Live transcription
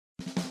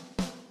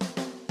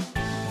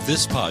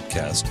This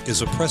podcast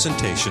is a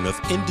presentation of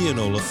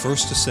Indianola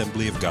First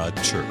Assembly of God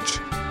Church.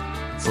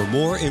 For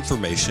more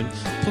information,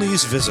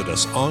 please visit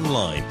us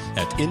online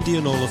at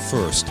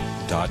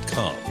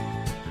indianolafirst.com.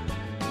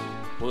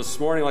 Well, this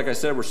morning, like I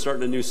said, we're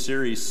starting a new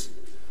series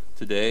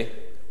today,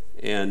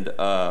 and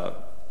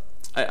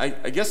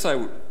I guess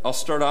I'll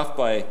start off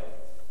by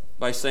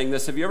saying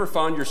this. Have you ever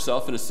found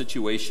yourself in a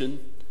situation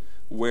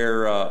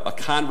where a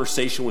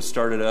conversation was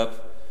started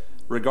up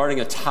regarding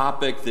a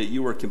topic that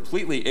you were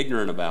completely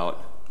ignorant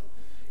about,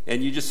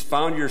 and you just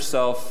found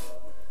yourself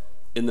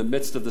in the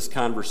midst of this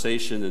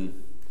conversation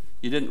and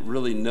you didn't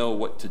really know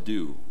what to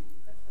do?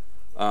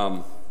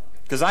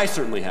 Because I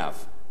certainly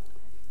have.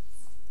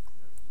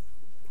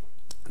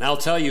 And I'll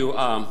tell you,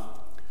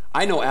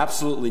 I know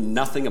absolutely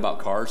nothing about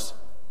cars.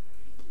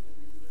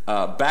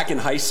 Back in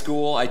high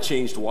school, I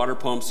changed water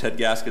pumps, head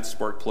gaskets,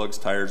 spark plugs,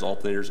 tires,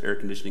 alternators, air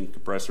conditioning,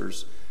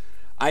 compressors.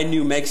 I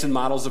knew makes and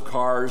models of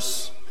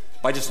cars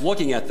by just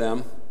looking at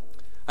them.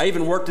 I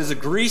even worked as a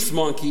grease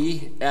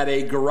monkey at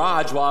a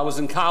garage while I was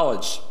in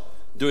college,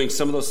 doing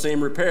some of those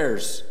same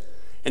repairs.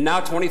 And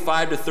now,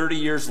 25 to 30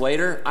 years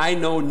later, I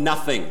know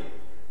nothing.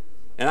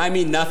 And I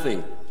mean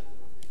nothing.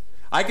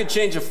 I could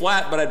change a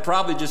flat, but I'd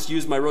probably just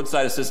use my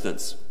roadside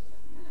assistance.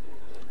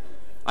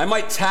 I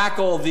might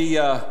tackle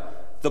the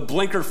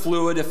blinker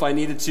fluid if I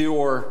needed to,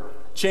 or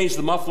change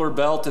the muffler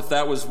belt if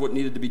that was what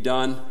needed to be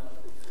done.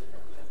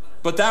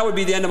 But that would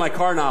be the end of my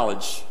car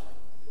knowledge.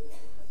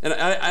 And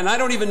I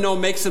don't even know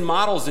makes and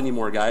models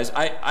anymore, guys.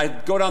 I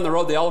go down the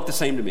road, they all look the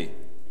same to me.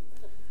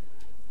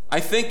 I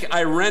think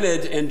I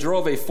rented and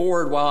drove a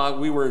Ford while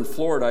we were in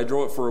Florida. I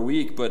drove it for a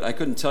week, but I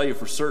couldn't tell you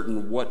for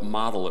certain what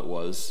model it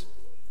was.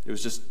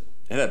 It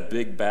had a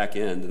big back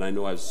end, and I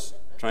know I was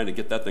trying to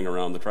get that thing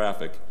around the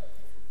traffic.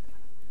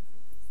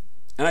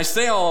 And I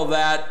say all of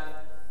that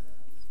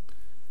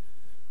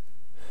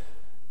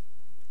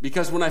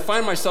because when I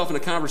find myself in a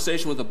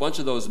conversation with a bunch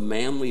of those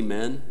manly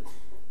men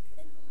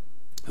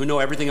who know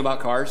everything about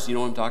cars, you know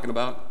what I'm talking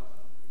about?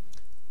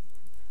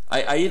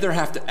 I either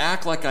have to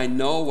act like I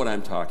know what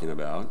I'm talking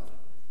about,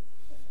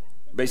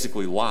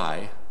 basically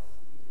lie,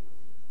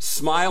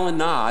 smile and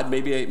nod,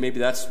 maybe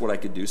that's what I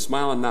could do,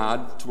 smile and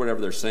nod to whatever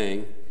they're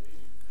saying,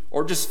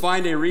 or just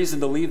find a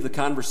reason to leave the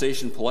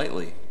conversation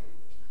politely.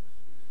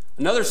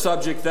 Another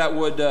subject that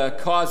would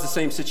cause the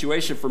same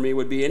situation for me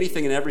would be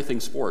anything and everything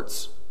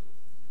sports.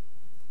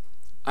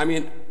 I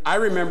mean, I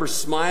remember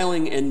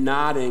smiling and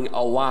nodding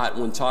a lot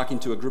when talking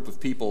to a group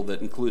of people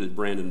that included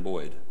Brandon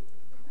Boyd,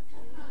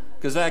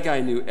 because that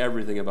guy knew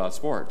everything about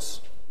sports.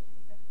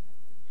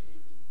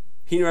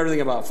 He knew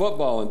everything about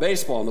football and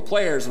baseball and the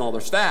players and all their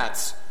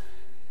stats.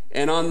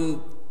 And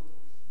on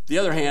the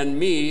other hand,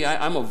 me,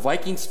 I'm a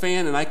Vikings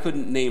fan, and I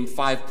couldn't name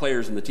 5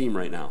 players in the team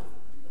right now.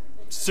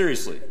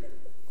 Seriously.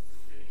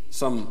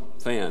 Some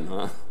fan,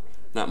 huh?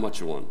 Not much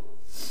of one.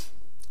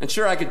 And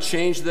sure, I could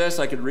change this.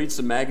 I could read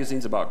some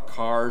magazines about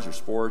cars or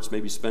sports,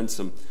 maybe spend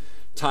some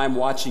time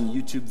watching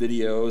YouTube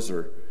videos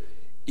or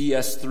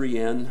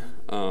ES3N.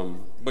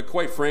 But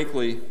quite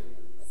frankly,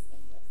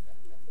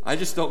 I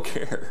just don't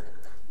care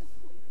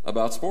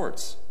about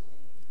sports.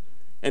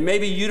 And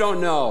maybe you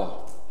don't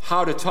know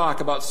how to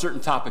talk about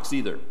certain topics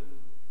either.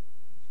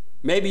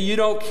 Maybe you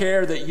don't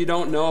care that you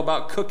don't know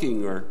about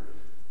cooking or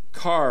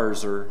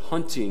cars or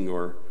hunting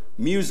or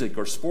music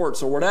or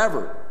sports or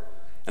whatever.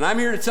 And I'm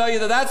here to tell you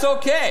that that's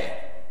okay.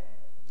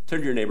 Turn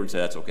to your neighbor and say,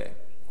 that's okay.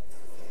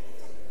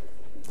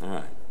 All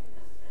right.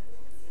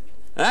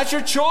 And that's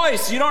your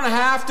choice. You don't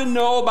have to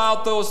know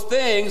about those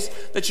things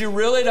that you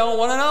really don't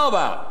want to know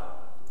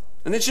about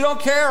and that you don't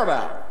care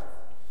about.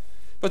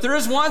 But there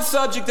is one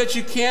subject that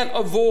you can't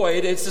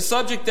avoid. It's the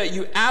subject that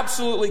you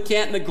absolutely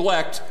can't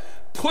neglect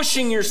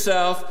pushing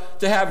yourself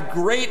to have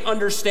great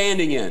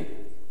understanding in.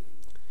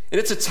 And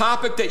it's a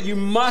topic that you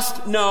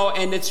must know,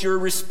 and it's your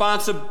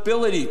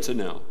responsibility to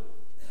know.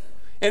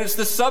 And it's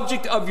the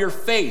subject of your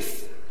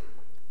faith.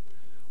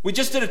 We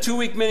just did a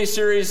 2-week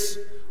mini-series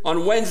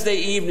on Wednesday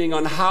evening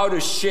on how to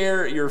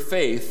share your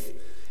faith.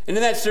 And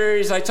in that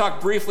series, I talked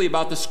briefly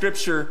about the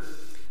scripture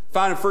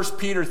found in 1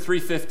 Peter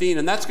 3:15,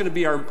 and that's going to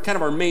be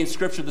our main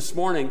scripture this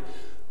morning.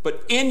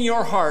 But in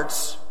your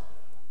hearts,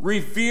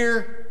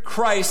 revere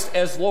Christ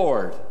as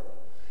Lord,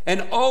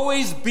 and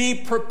always be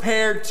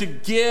prepared to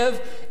give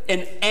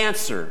an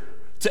answer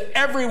to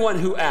everyone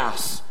who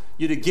asks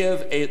you to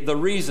give the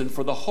reason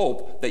for the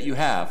hope that you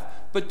have.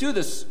 But do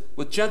this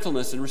with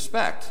gentleness and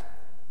respect.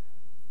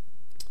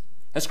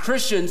 As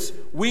Christians,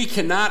 we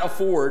cannot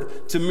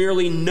afford to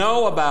merely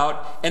know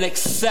about and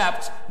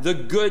accept the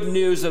good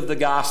news of the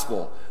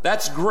gospel.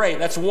 That's great.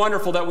 That's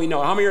wonderful that we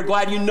know. How many are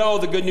glad you know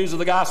the good news of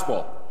the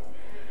gospel?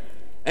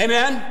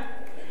 Amen?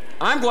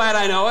 I'm glad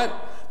I know it.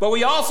 But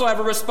we also have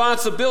a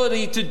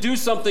responsibility to do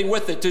something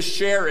with it, to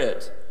share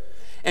it.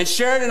 And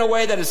share it in a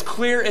way that is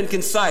clear and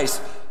concise.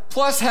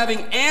 Plus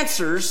having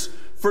answers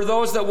for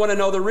those that want to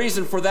know the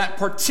reason for that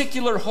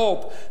particular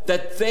hope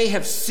that they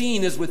have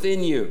seen is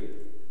within you.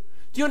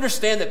 Do you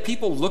understand that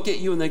people look at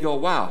you and they go,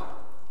 wow,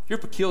 you're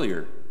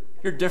peculiar,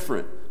 you're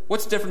different.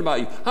 What's different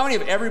about you? How many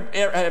have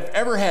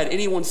ever had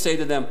anyone say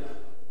to them,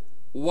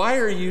 why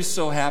are you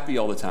so happy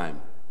all the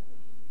time?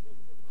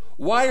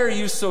 Why are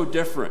you so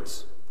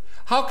different?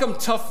 How come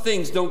tough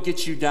things don't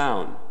get you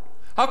down?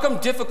 How come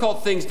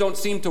difficult things don't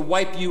seem to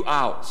wipe you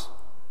out?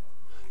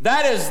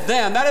 That is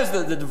them. That is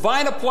the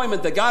divine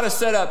appointment that God has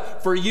set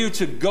up for you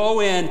to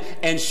go in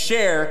and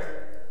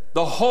share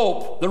the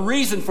hope, the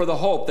reason for the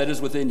hope that is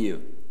within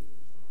you.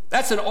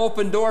 That's an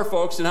open door,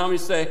 folks. And how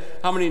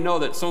many know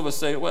that some of us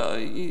say, well,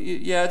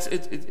 yeah,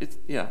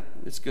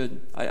 it's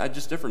good. I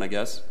just different, I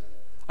guess.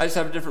 I just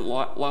have a different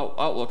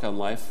outlook on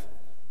life.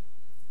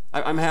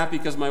 I'm happy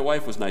because my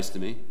wife was nice to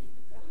me.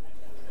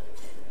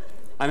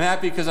 I'm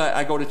happy because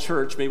I go to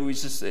church. Maybe we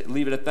just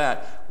leave it at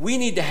that. We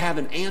need to have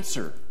an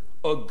answer,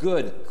 a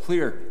good,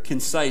 clear,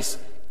 concise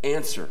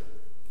answer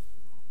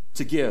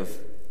to give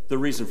the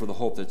reason for the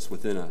hope that's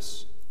within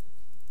us.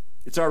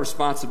 It's our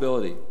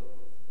responsibility.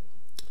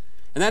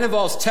 And that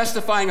involves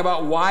testifying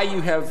about why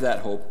you have that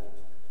hope.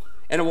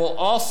 And it will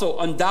also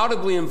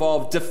undoubtedly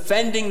involve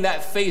defending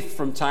that faith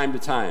from time to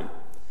time.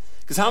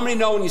 Because how many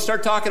know when you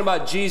start talking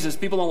about Jesus,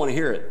 people don't want to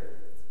hear it?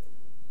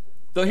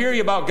 They'll hear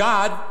you about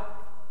God.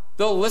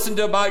 They'll listen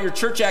to about your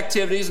church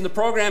activities and the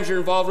programs you're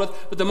involved with.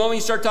 But the moment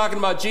you start talking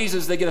about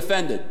Jesus, they get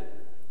offended.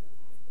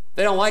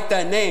 They don't like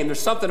that name.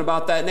 There's something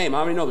about that name.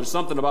 How many know there's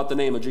something about the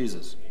name of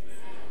Jesus?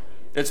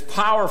 It's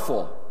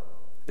powerful.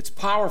 It's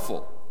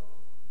powerful.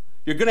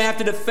 You're going to have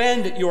to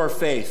defend your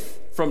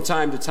faith from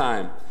time to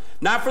time.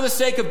 Not for the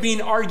sake of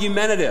being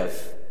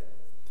argumentative,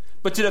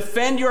 but to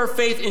defend your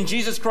faith in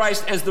Jesus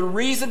Christ as the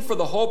reason for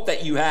the hope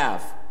that you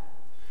have.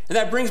 And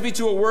that brings me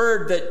to a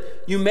word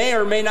that you may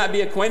or may not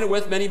be acquainted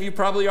with. Many of you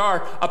probably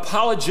are.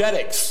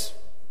 Apologetics.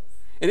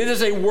 And it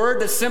is a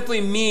word that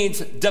simply means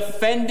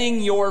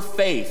defending your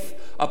faith.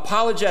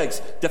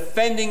 Apologetics,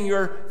 defending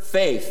your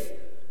faith.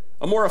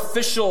 A more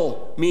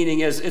official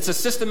meaning is it's a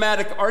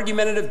systematic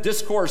argumentative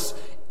discourse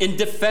in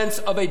defense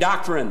of a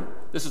doctrine.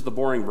 This is the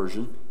boring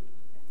version.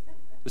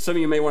 But some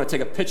of you may want to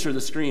take a picture of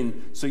the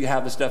screen so you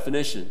have this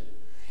definition.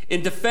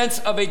 In defense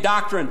of a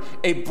doctrine,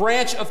 a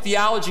branch of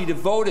theology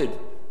devoted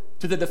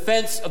to the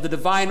defense of the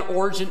divine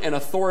origin and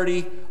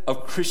authority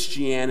of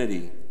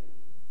Christianity.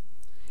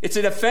 It's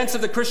a defense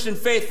of the Christian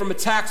faith from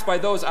attacks by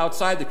those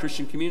outside the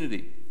Christian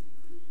community.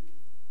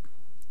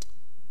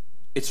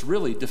 It's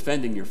really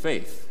defending your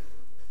faith.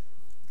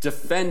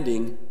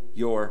 Defending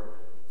your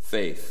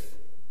faith.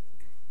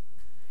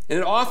 And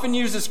it often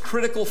uses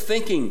critical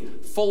thinking,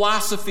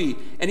 philosophy,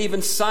 and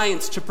even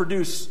science to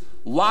produce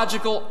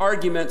logical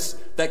arguments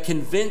that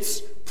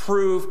convince,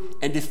 prove,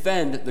 and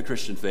defend the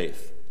Christian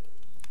faith.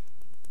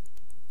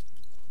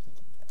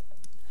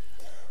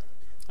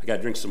 I got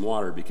to drink some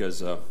water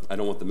because I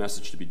don't want the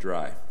message to be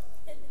dry.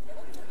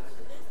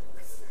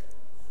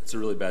 It's a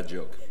really bad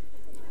joke.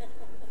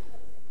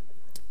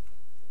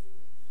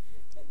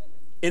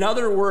 In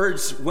other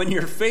words, when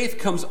your faith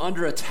comes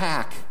under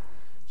attack,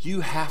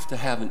 you have to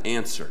have an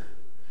answer,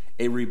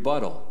 a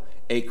rebuttal,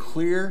 a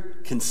clear,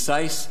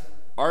 concise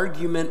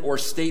argument or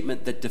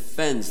statement that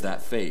defends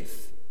that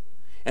faith.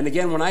 And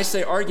again, when I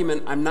say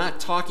argument, I'm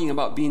not talking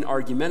about being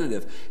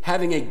argumentative.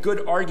 Having a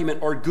good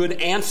argument or good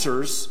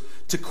answers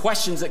to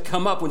questions that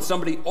come up when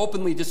somebody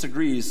openly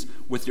disagrees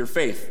with your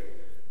faith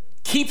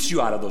keeps you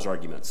out of those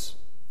arguments.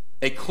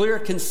 A clear,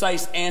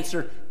 concise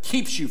answer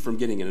keeps you from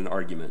getting in an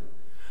argument.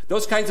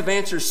 Those kinds of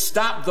answers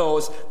stop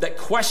those that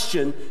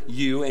question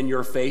you and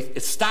your faith.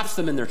 It stops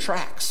them in their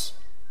tracks,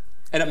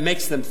 and it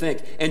makes them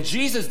think. And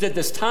Jesus did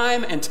this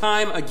time and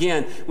time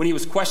again when he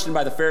was questioned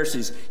by the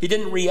Pharisees. He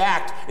didn't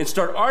react and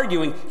start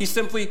arguing. He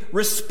simply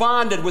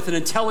responded with an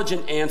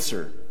intelligent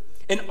answer,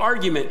 an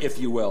argument, if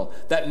you will,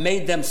 that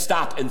made them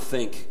stop and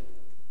think.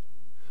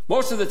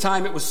 Most of the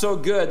time, it was so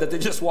good that they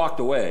just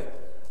walked away.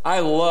 I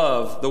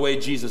love the way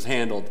Jesus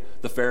handled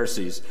the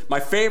Pharisees. My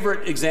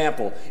favorite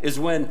example is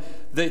when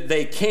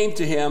they came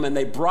to him and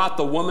they brought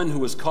the woman who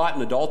was caught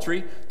in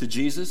adultery to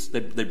Jesus.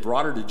 They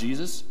brought her to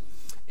Jesus.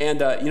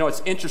 And,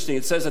 it's interesting.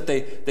 It says that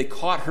they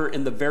caught her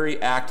in the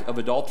very act of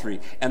adultery,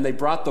 and they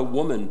brought the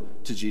woman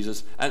to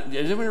Jesus. And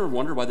did anyone ever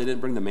wonder why they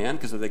didn't bring the man?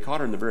 Because if they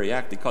caught her in the very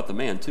act, they caught the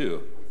man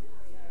too.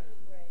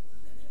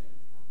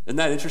 Isn't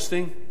that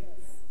interesting?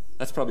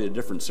 That's probably a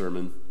different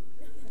sermon.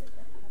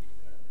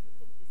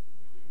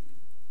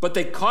 But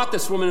they caught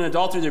this woman in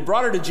adultery. They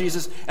brought her to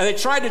Jesus, and they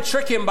tried to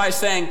trick him by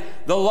saying,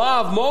 the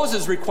law of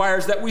Moses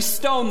requires that we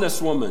stone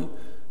this woman.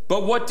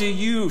 But what do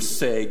you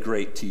say,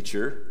 great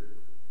teacher?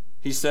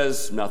 He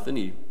says nothing.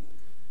 He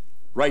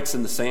writes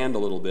in the sand a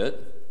little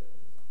bit.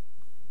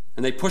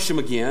 And they push him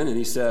again, and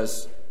he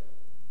says,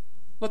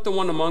 let the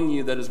one among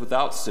you that is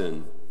without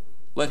sin,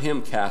 let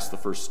him cast the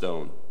first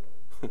stone.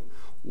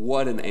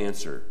 What an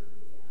answer.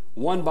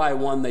 One by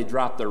one, they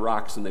dropped their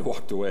rocks and they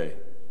walked away.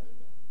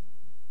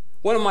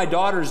 One of my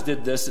daughters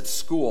did this at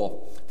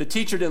school. The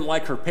teacher didn't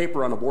like her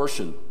paper on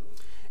abortion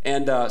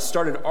and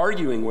started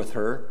arguing with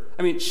her.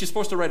 I mean, she's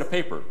supposed to write a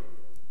paper.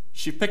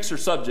 She picks her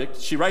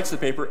subject, she writes the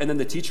paper, and then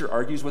the teacher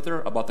argues with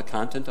her about the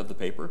content of the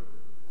paper.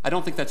 I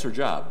don't think that's her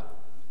job.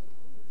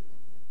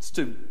 It's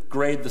to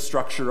grade the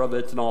structure of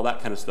it and all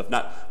that kind of stuff,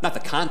 not the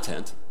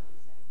content.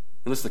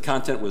 Unless the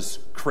content was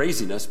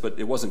craziness, but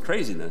it wasn't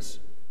craziness.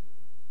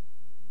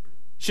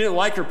 She didn't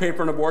like her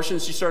paper on abortion.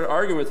 She started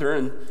arguing with her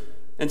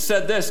and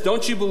said this,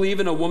 "Don't you believe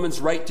in a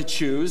woman's right to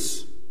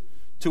choose?"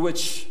 To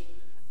which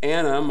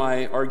Anna,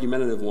 my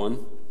argumentative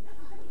one,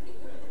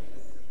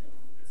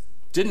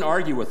 didn't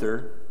argue with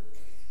her,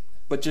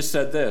 but just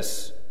said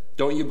this,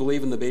 "Don't you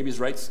believe in the baby's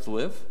rights to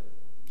live?"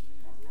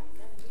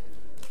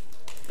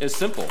 It's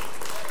simple.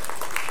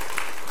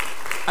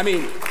 I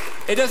mean,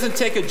 it doesn't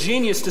take a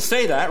genius to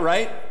say that,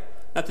 right?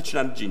 Not that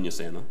you're not a genius,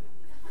 Anna.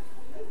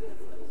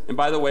 And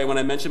by the way, when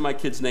I mention my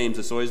kids' names,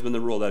 it's always been the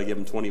rule that I give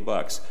them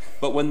 $20.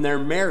 But when they're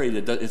married,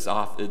 it's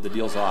off. The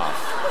deal's off.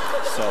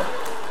 So,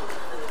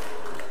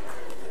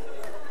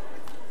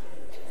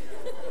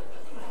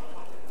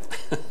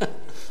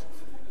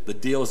 the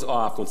deal is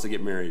off once they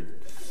get married.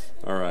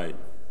 All right.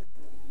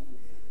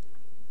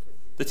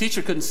 The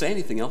teacher couldn't say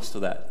anything else to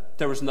that.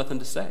 There was nothing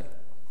to say.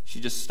 She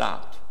just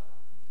stopped.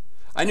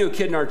 I knew a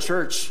kid in our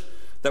church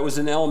that was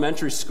in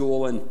elementary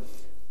school, and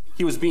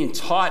he was being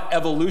taught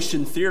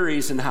evolution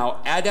theories and how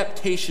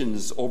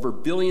adaptations over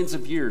billions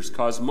of years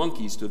cause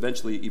monkeys to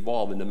eventually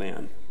evolve into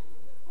man.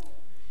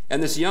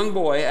 And this young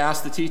boy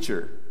asked the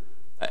teacher,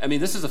 I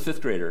mean, this is a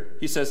 5th grader.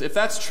 He says, "If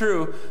that's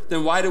true,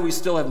 then why do we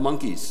still have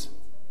monkeys?"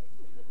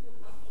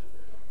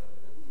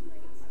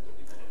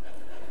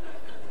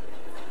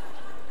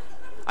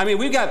 I mean,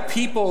 we've got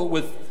people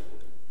with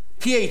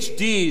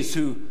PhDs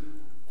who,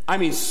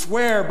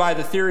 swear by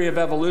the theory of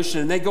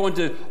evolution, and they go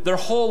into their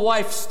whole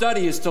life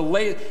study is to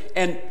lay,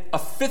 and a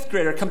 5th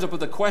grader comes up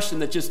with a question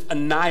that just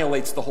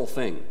annihilates the whole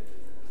thing.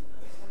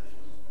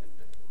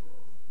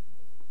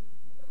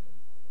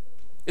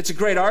 It's a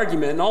great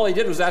argument, and all he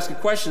did was ask a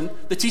question.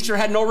 The teacher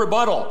had no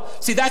rebuttal.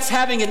 See, that's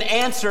having an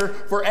answer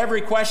for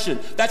every question.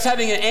 That's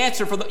having an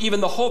answer for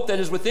even the hope that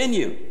is within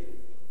you.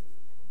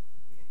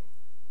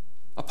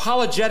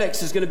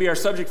 Apologetics is going to be our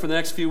subject for the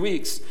next few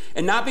weeks,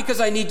 and not because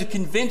I need to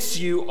convince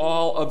you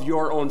all of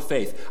your own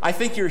faith. I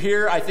think you're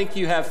here. I think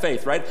you have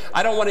faith, right?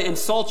 I don't want to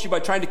insult you by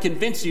trying to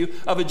convince you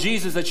of a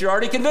Jesus that you're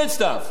already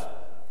convinced of.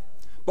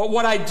 But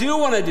what I do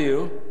want to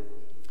do,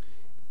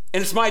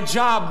 and it's my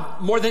job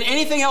more than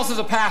anything else as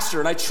a pastor,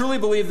 and I truly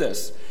believe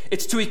this,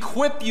 it's to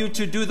equip you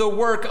to do the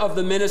work of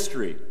the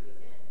ministry.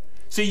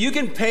 See, you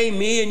can pay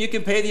me and you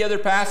can pay the other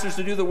pastors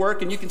to do the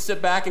work, and you can sit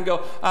back and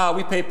go,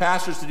 we pay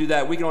pastors to do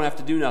that. We don't have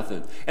to do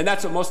nothing. And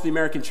that's what most of the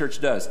American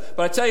church does.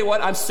 But I tell you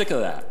what, I'm sick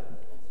of that.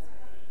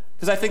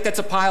 Because I think that's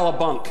a pile of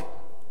bunk.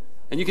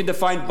 And you can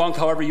define bunk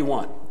however you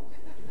want.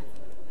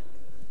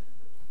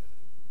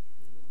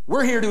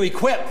 We're here to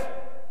equip.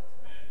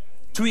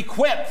 To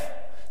equip.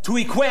 To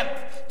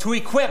equip. To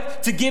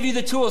equip. To give you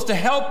the tools to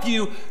help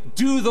you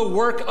do the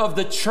work of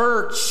the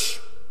church.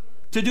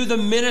 To do the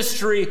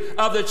ministry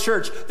of the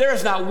church. There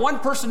is not one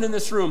person in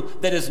this room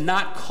that is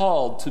not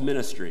called to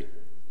ministry.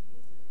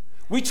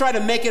 We try to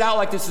make it out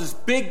like this is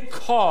big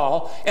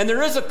call, and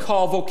there is a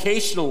call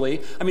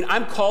vocationally.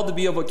 I'm called to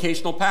be a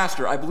vocational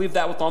pastor. I believe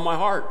that with all my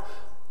heart.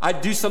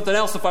 I'd do something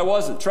else if I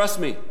wasn't. Trust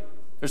me.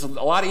 There's a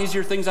lot of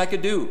easier things I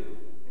could do.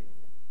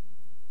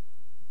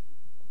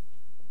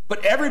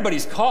 But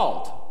everybody's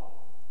called.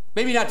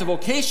 Maybe not to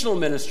vocational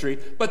ministry,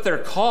 but they're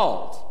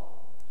called.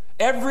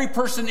 Every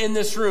person in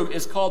this room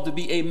is called to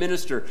be a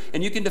minister.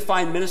 And you can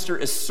define minister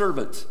as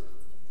servant.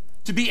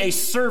 To be a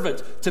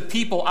servant to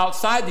people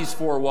outside these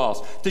 4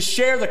 walls. To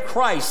share the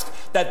Christ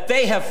that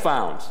they have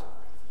found.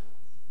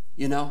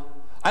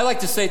 I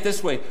like to say it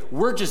this way.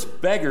 We're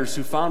just beggars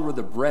who found where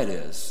the bread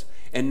is.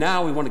 And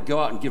now we want to go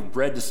out and give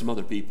bread to some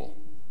other people.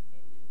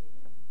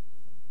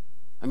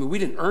 We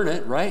didn't earn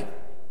it, right?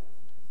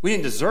 We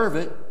didn't deserve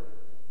it.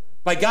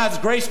 By God's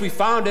grace, we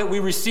found it. We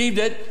received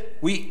it.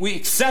 We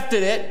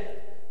accepted it.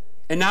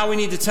 And now we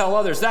need to tell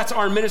others. That's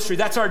our ministry.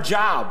 That's our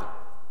job.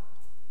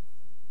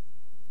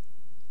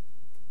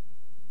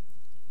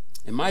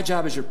 And my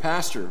job as your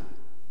pastor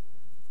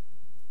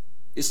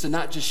is to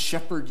not just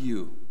shepherd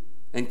you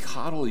and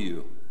coddle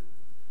you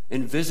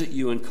and visit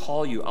you and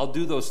call you. I'll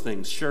do those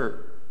things,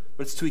 sure.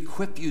 But it's to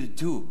equip you to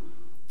do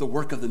the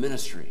work of the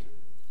ministry.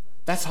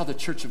 That's how the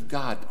church of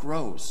God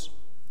grows.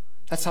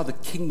 That's how the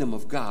kingdom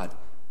of God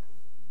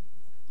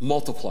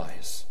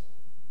multiplies.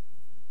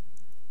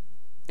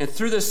 And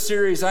through this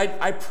series,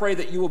 I pray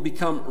that you will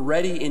become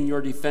ready in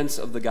your defense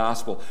of the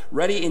gospel,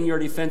 ready in your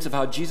defense of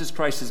how Jesus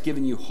Christ has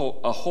given you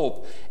a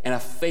hope and a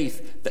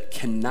faith that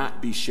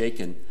cannot be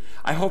shaken.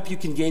 I hope you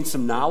can gain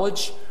some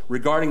knowledge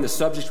regarding the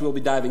subject we'll be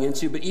diving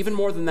into, but even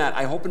more than that,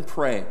 I hope and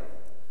pray,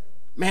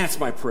 it's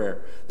my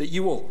prayer, that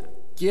you will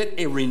get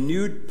a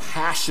renewed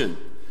passion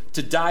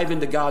to dive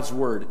into God's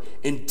Word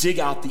and dig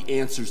out the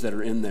answers that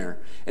are in there.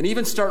 And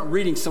even start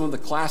reading some of the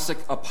classic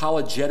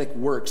apologetic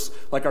works,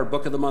 like our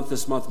book of the month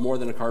this month, More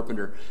Than a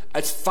Carpenter.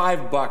 It's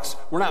 $5.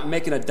 We're not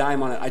making a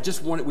dime on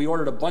it. We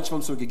ordered a bunch of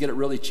them so we could get it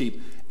really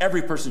cheap.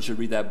 Every person should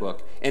read that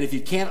book. And if you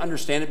can't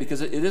understand it,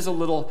 because it is a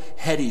little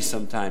heady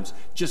sometimes,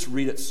 just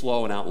read it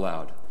slow and out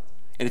loud.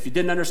 And if you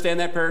didn't understand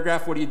that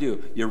paragraph, what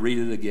do? You read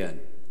it again.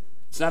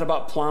 It's not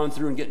about plowing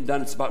through and getting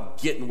done. It's about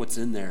getting what's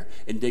in there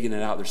and digging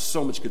it out. There's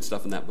so much good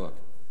stuff in that book.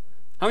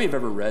 How many have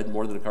ever read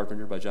More Than a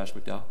Carpenter by Josh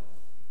McDowell?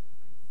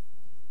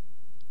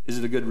 Is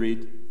it a good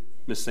read,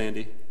 Miss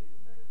Sandy?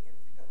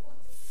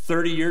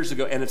 30 years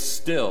ago, and it's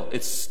still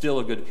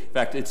a good. In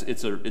fact,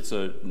 it's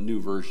a new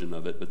version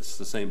of it, but it's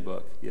the same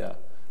book. Yeah,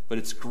 but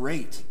it's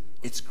great.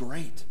 It's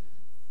great.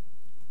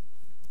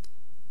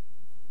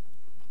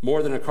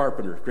 More Than a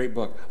Carpenter, great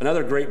book.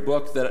 Another great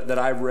book that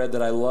I've read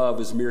that I love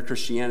is Mere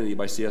Christianity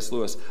by C.S.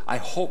 Lewis. I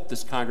hope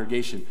this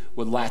congregation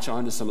would latch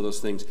on to some of those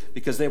things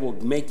because they will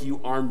make you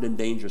armed and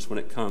dangerous when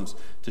it comes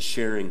to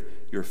sharing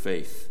your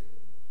faith.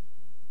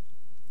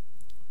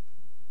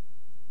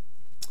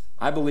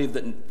 I believe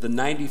that the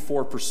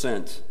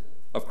 94%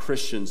 of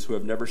Christians who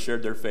have never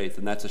shared their faith,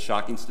 and that's a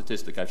shocking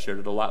statistic, I've shared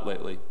it a lot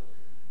lately,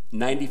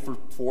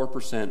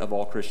 94% of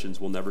all Christians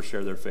will never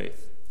share their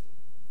faith.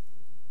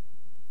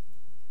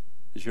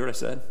 Did you hear what I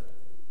said?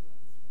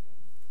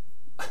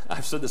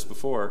 I've said this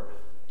before.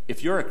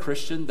 If you're a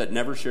Christian that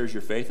never shares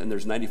your faith, and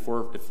there's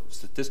 94, if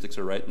statistics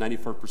are right,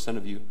 94%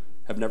 of you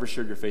have never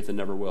shared your faith and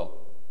never will.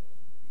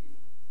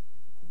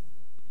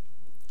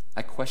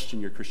 I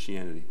question your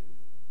Christianity.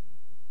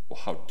 Well,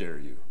 how dare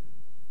you?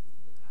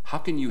 How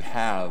can you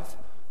have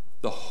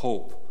the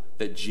hope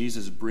that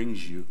Jesus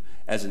brings you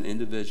as an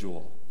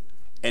individual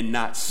and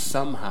not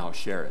somehow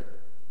share it?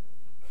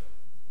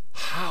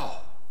 How?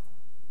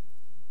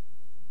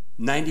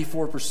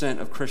 94%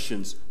 of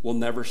Christians will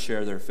never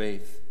share their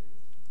faith.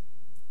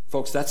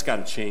 Folks, that's got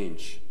to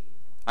change.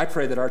 I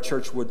pray that our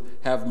church would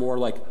have more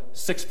like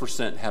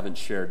 6% haven't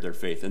shared their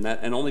faith, and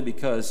only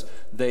because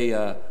they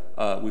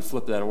we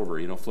flip that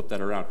over, flip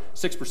that around.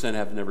 6%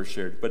 have never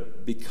shared,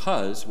 but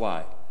because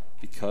why?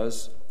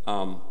 Because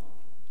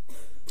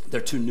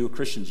they're too new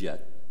Christians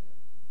yet,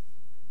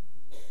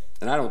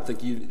 and I don't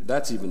think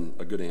that's even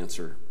a good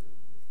answer,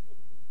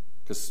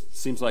 because it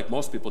seems like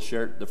most people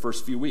share it the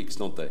first few weeks,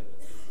 don't they?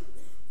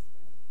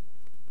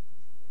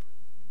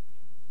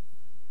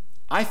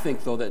 I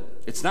think, though, that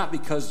it's not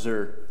because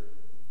they're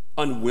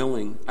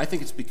unwilling. I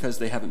think it's because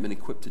they haven't been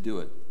equipped to do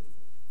it.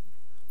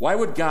 Why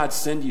would God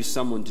send you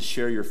someone to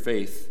share your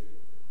faith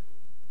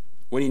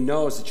when he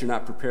knows that you're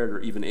not prepared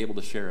or even able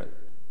to share it?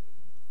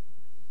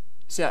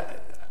 See,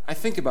 I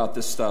think about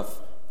this stuff.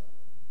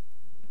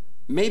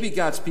 Maybe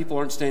God's people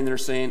aren't standing there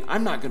saying,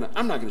 I'm not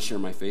gonna share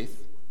my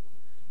faith.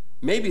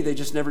 Maybe they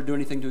just never do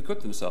anything to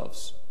equip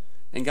themselves.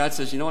 And God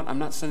says, you know what, I'm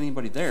not sending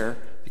anybody there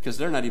because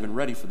they're not even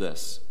ready for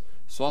this.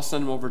 So I'll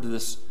send them over to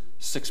this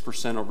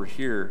 6% over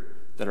here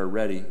that are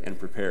ready and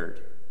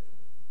prepared.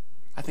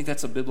 I think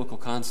that's a biblical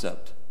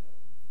concept.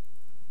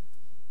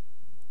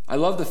 I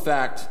love the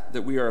fact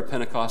that we are a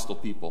Pentecostal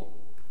people.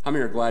 How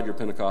many are glad you're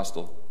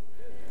Pentecostal?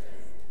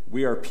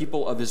 We are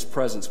people of his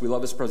presence. We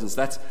love his presence.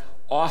 That's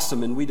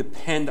awesome, and we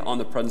depend on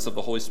the presence of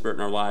the Holy Spirit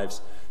in our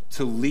lives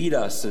to lead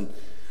us and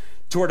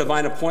to our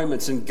divine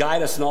appointments and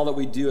guide us in all that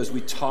we do as we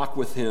talk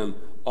with him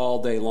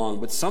all day long.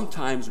 But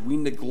sometimes we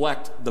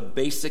neglect the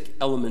basic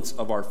elements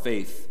of our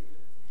faith,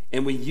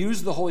 and we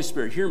use the Holy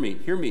Spirit. Hear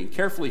me,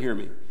 carefully hear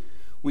me.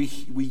 We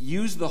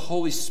use the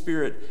Holy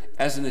Spirit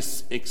as an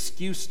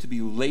excuse to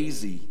be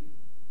lazy.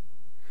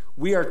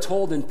 We are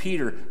told in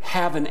Peter,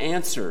 have an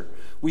answer.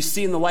 We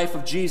see in the life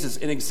of Jesus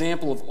an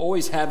example of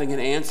always having an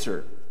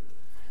answer.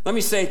 Let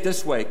me say it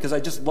this way, because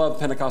I just love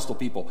Pentecostal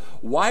people.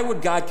 Why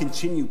would God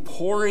continue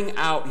pouring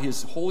out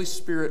his Holy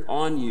Spirit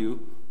on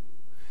you,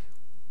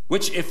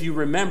 which, if you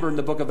remember in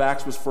the book of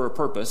Acts, was for a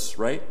purpose,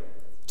 right?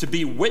 To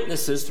be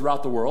witnesses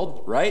throughout the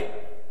world, right?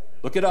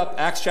 Look it up,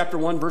 Acts chapter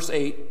 1, verse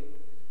 8.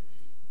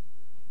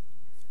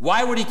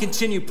 Why would he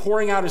continue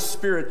pouring out his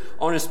Spirit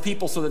on his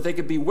people so that they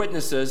could be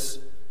witnesses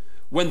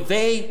when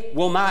they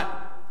will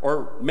not,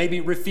 or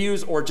maybe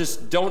refuse, or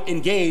just don't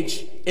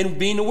engage in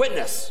being a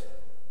witness?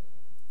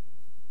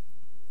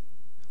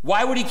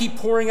 Why would he keep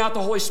pouring out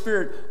the Holy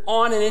Spirit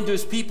on and into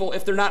his people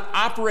if they're not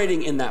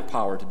operating in that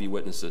power to be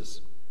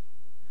witnesses?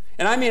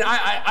 And I mean,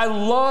 I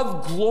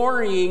love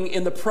glorying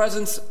in the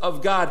presence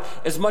of God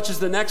as much as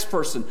the next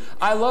person.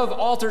 I love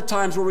altar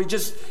times where we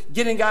just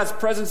get in God's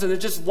presence and it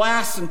just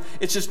lasts and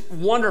it's just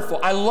wonderful.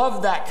 I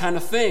love that kind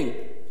of thing.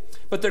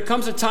 But there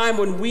comes a time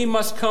when we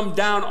must come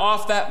down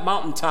off that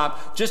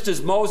mountaintop, just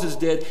as Moses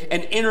did,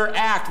 and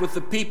interact with the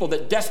people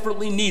that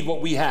desperately need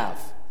what we have.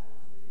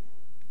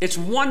 It's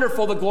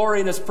wonderful to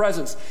glory in his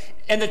presence.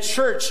 And the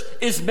church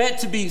is meant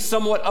to be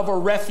somewhat of a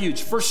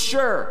refuge, for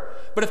sure.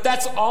 But if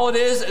that's all it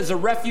is a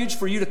refuge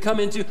for you to come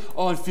into,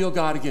 and feel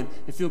God again,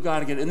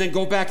 and then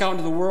go back out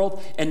into the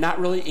world and not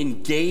really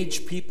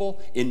engage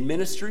people in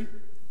ministry,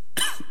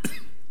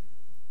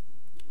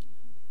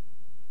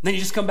 then you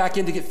just come back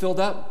in to get filled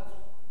up.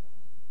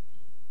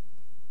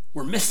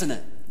 We're missing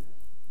it.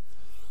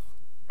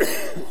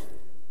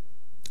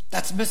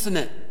 That's missing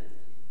it.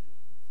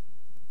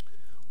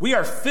 We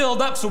are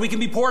filled up so we can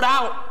be poured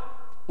out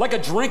like a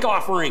drink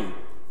offering.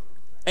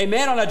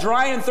 Amen? On a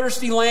dry and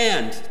thirsty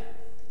land.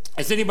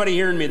 Is anybody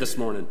hearing me this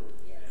morning?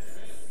 Yes.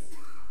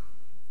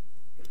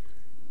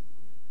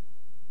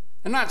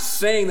 I'm not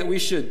saying that we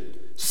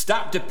should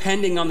stop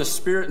depending on the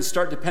Spirit and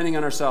start depending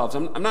on ourselves.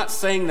 I'm not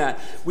saying that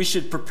we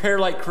should prepare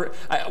like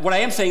what I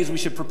am saying is we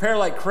should prepare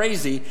like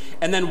crazy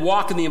and then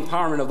walk in the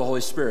empowerment of the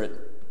Holy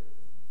Spirit.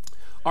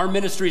 Our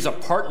ministry is a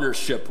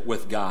partnership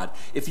with God.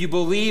 If you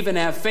believe and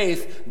have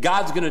faith,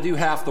 God's going to do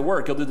half the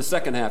work. He'll do the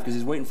second half because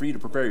he's waiting for you to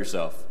prepare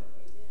yourself.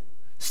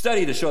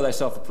 Study to show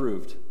thyself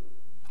approved.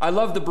 I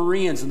love the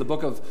Bereans in the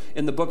book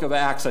of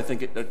Acts. I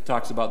think it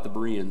talks about the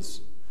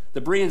Bereans.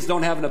 The Bereans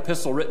don't have an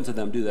epistle written to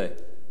them, do they?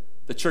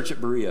 The church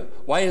at Berea.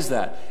 Why is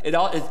that?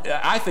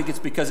 I think it's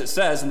because it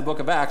says in the book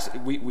of Acts,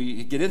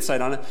 we get insight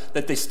on it,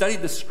 that they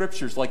studied the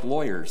scriptures like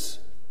lawyers.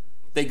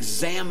 They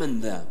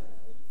examined them.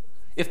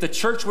 If the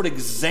church would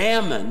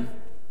examine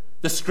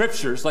the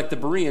scriptures like the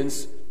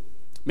Bereans,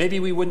 maybe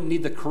we wouldn't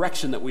need the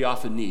correction that we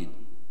often need.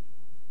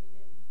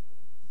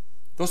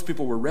 Those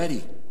people were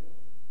ready.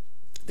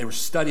 They were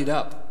studied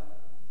up.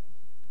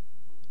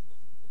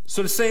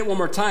 So to say it one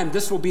more time,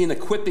 this will be an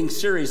equipping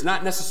series,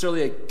 not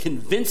necessarily a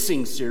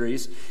convincing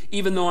series,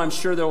 even though I'm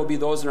sure there will be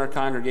those in our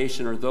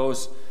congregation or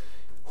those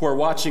who are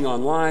watching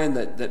online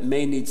that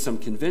may need some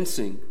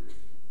convincing.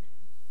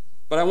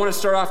 But I want to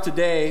start off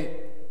today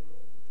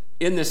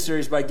in this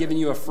series by giving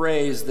you a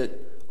phrase that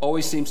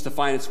always seems to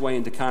find its way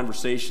into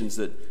conversations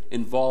that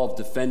involve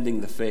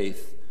defending the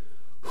faith.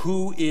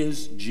 Who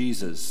is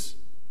Jesus?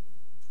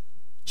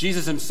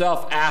 Jesus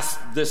himself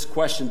asked this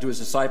question to his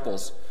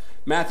disciples.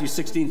 Matthew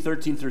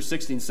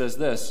 16:13-16 says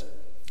this: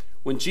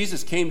 when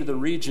Jesus came to the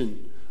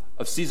region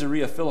of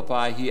Caesarea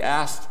Philippi, he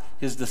asked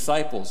his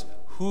disciples,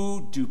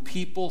 "Who do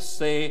people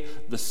say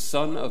the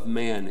Son of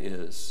Man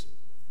is?"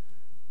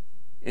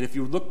 And if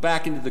you look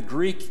back into the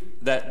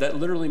Greek, that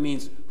literally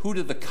means, who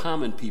do the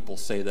common people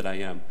say that I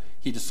am?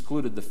 He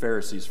excluded the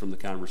Pharisees from the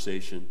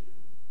conversation.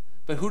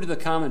 But who do the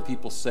common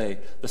people say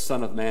the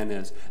Son of Man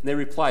is? And they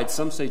replied,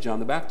 some say John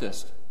the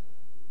Baptist.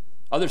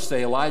 Others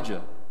say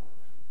Elijah.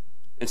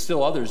 And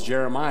still others,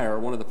 Jeremiah or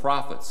one of the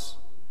prophets.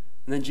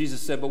 And then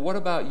Jesus said, "But what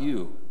about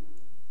you?"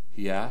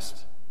 He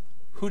asked.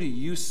 "Who do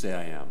you say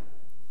I am?"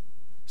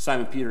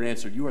 Simon Peter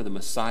answered, "You are the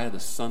Messiah,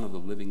 the Son of the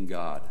living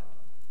God."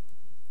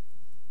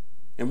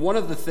 And one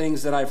of the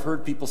things that I've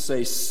heard people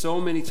say so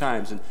many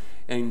times,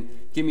 and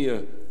give me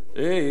a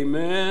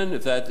amen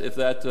if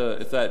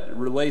that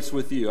relates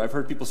with you. I've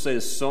heard people say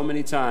this so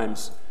many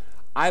times.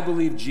 I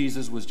believe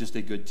Jesus was just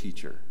a good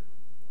teacher.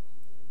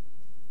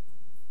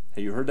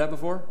 Have you heard that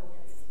before?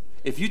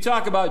 If you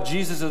talk about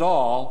Jesus at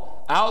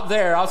all, out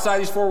there, outside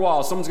these four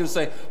walls, someone's going to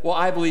say, well,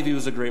 I believe he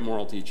was a great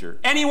moral teacher.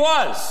 And he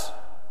was.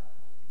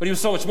 But he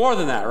was so much more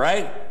than that,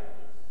 right?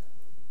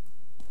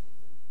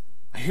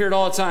 I hear it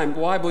all the time.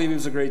 Well, I believe he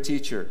was a great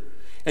teacher.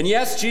 And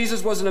yes,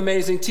 Jesus was an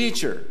amazing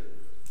teacher.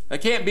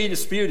 That can't be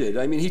disputed.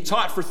 I mean, he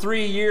taught for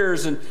 3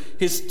 years, and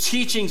his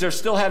teachings are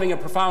still having a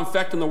profound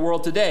effect in the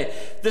world today.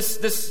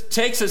 This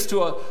takes us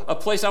to a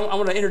place. I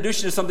want to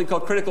introduce you to something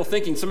called critical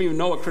thinking. Some of you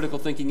know what critical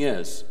thinking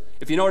is.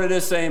 If you know what it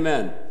is, say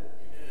amen.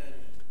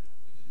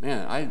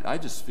 Man, I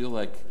just feel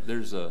like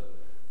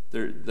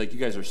like you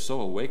guys are so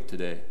awake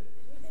today.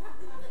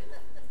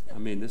 I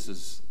mean, this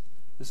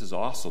is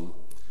awesome.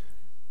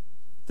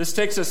 This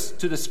takes us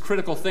to this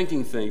critical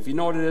thinking thing. If you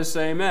know what it is,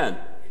 say amen.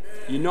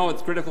 You know what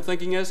critical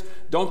thinking is?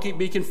 Don't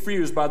be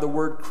confused by the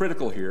word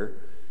critical here.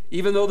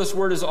 Even though this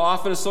word is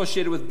often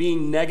associated with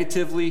being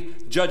negatively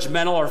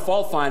judgmental or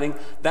fault-finding,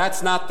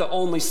 that's not the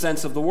only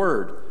sense of the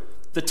word.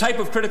 The type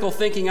of critical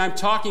thinking I'm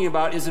talking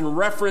about is in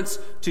reference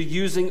to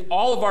using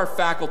all of our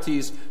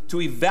faculties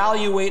to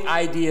evaluate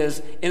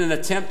ideas in an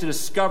attempt to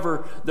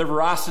discover their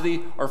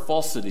veracity or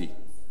falsity.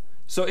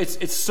 So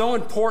it's so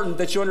important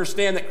that you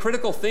understand that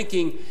critical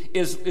thinking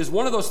is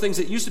one of those things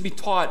that used to be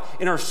taught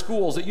in our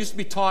schools. It used to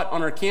be taught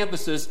on our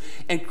campuses.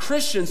 And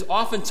Christians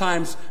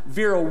oftentimes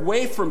veer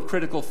away from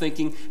critical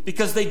thinking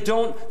because they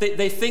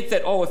think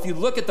that, if you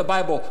look at the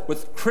Bible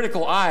with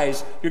critical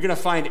eyes, you're going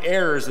to find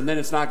errors and then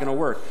it's not going to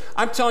work.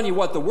 I'm telling you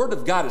what, the Word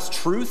of God is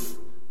truth.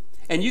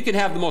 And you can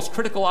have the most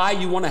critical eye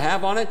you want to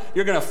have on it.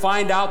 You're going to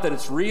find out that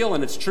it's real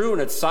and it's true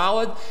and it's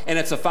solid and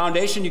it's a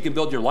foundation you can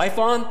build your life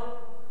on.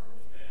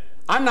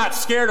 I'm not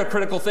scared of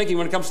critical thinking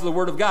when it comes to the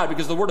Word of God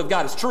because the Word of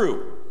God is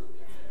true.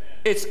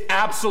 It's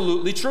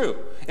absolutely true.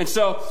 And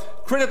so,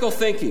 critical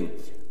thinking.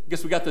 I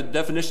guess we got the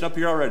definition up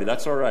here already.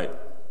 That's all right.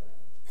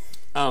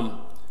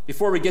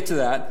 Before we get to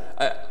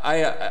that,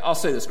 I'll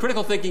say this.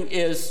 Critical thinking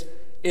is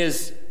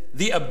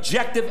the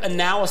objective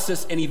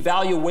analysis and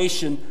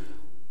evaluation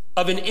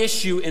of an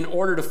issue in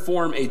order to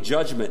form a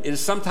judgment. It is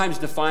sometimes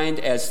defined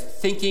as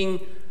thinking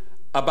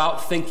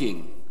about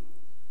thinking.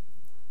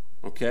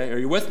 Okay, are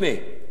you with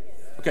me?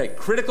 Okay,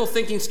 critical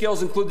thinking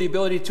skills include the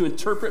ability to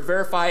interpret,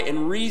 verify,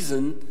 and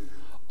reason,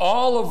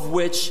 all of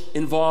which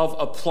involve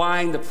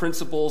applying the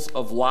principles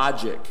of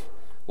logic.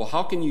 Well,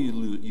 how can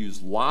you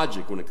use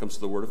logic when it comes to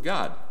the Word of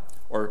God?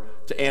 Or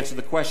to answer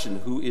the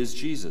question, who is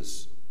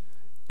Jesus?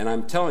 And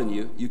I'm telling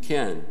you, you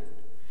can.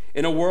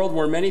 In a world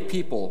where many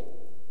people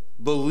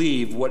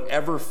believe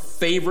whatever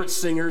favorite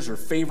singers or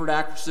favorite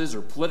actresses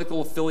or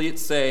political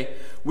affiliates say,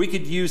 we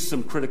could use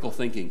some critical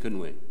thinking, couldn't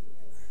we?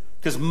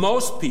 Because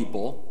most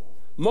people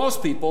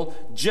Most people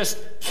just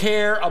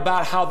care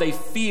about how they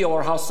feel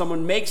or how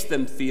someone makes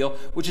them feel,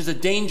 which is a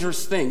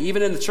dangerous thing,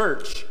 even in the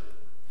church.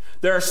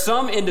 There are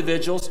some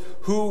individuals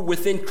who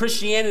within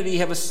Christianity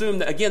have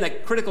assumed that, again,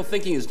 that critical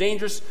thinking is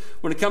dangerous.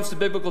 When it comes to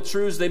biblical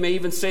truths, they may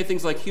even say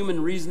things like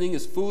human reasoning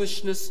is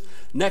foolishness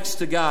next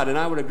to God, and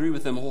I would agree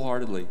with them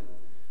wholeheartedly.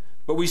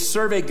 But we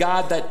serve a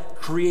God that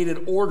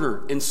created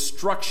order and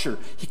structure.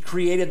 He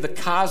created the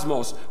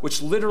cosmos,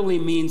 which literally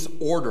means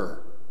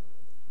order.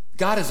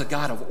 God is a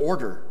God of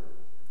order.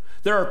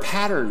 There are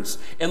patterns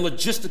and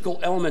logistical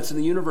elements in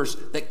the universe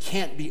that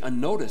can't be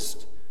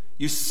unnoticed.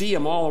 You see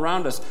them all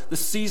around us, the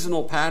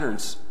seasonal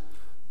patterns.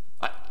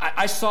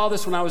 I saw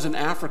this when I was in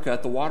Africa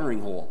at the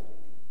watering hole.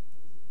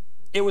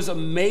 It was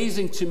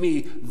amazing to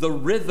me, the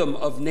rhythm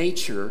of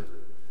nature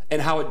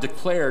and how it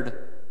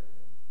declared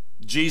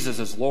Jesus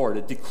as Lord.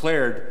 It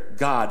declared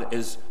God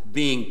as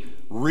being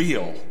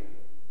real.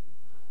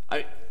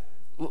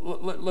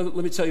 Let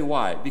me tell you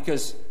why.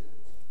 Because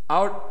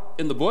out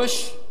in the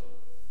bush,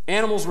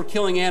 animals were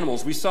killing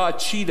animals. We saw a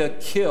cheetah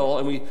kill,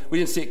 and we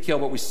didn't see it kill,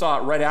 but we saw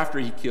it right after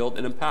he killed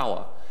an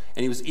impala.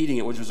 And he was eating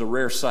it, which was a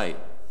rare sight.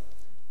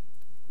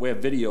 We have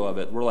video of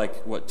it. We're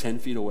like, 10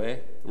 feet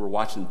away? And we're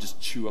watching him just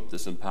chew up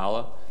this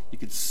impala. You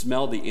could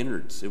smell the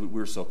innards. We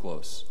were so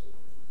close.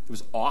 It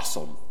was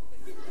awesome.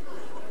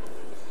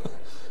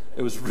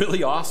 It was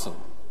really awesome.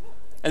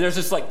 And there's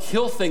this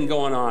kill thing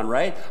going on,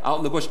 right? Out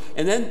in the bush.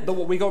 And then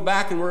we go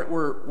back and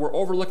we're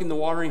overlooking the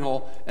watering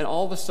hole, and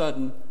all of a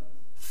sudden,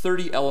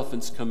 30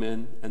 elephants come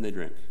in and they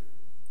drink.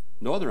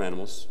 No other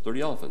animals,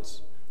 30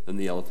 elephants. Then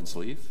the elephants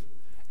leave.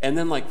 And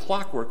then like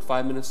clockwork,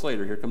 5 minutes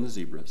later, here come the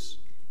zebras.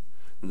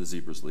 And the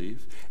zebras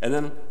leave. And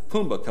then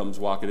Pumbaa comes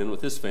walking in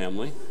with his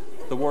family,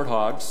 the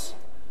warthogs.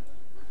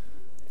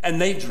 And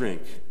they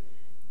drink.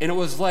 And it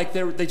was like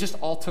they just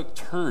all took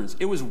turns.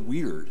 It was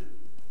weird.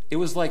 It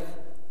was like,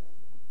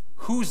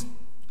 who's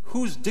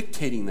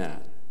dictating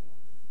that?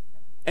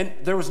 And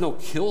there was no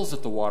kills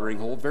at the watering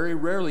hole. Very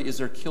rarely is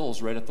there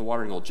kills right at the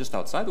watering hole. Just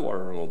outside the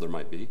watering hole there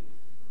might be.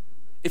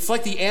 It's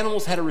like the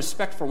animals had a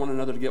respect for one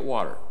another to get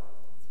water.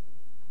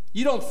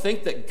 You don't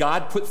think that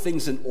God put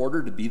things in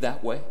order to be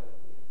that way?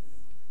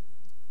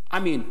 I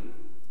mean,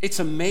 it's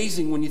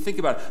amazing when you think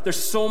about it.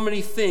 There's so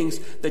many things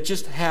that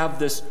just have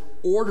this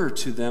order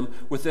to them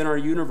within our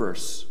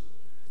universe.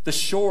 The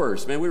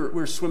shores, man, we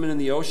were swimming in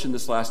the ocean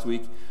this last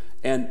week,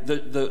 and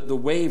the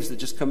waves that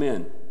just come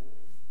in.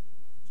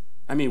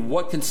 I mean,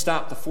 what can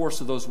stop the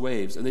force of those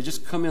waves? And they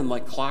just come in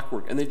like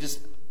clockwork, and you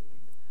just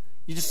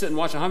sit and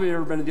watch them. How many of you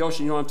have ever been to the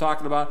ocean? You know what I'm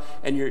talking about?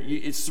 And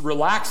it's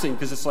relaxing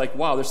because it's like,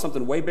 wow, there's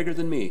something way bigger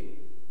than me.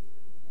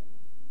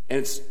 And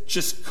it's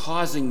just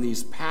causing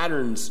these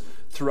patterns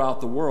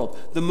throughout the world.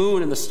 The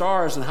moon and the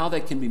stars and how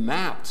they can be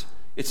mapped.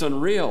 It's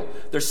unreal.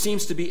 There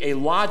seems to be a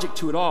logic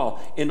to it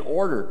all in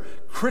order.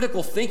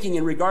 Critical thinking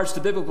in regards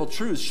to biblical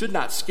truths should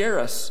not scare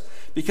us,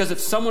 because if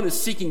someone is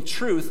seeking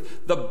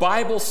truth, the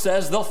Bible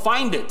says they'll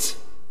find it.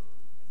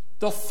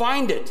 They'll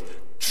find it.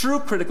 True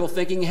critical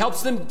thinking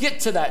helps them get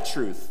to that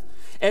truth.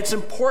 And it's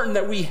important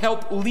that we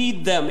help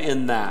lead them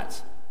in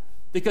that,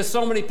 because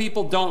so many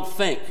people don't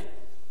think.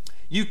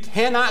 You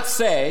cannot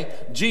say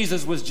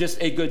Jesus was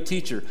just a good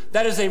teacher.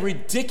 That is a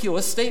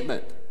ridiculous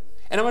statement.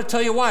 And I'm going to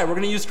tell you why. We're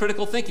going to use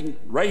critical thinking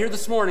right here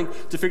this morning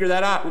to figure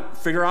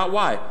out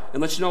why,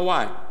 and let you know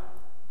why.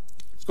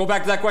 Let's go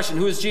back to that question.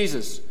 Who is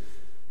Jesus?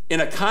 In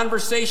a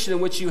conversation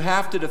in which you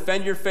have to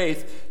defend your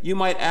faith, you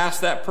might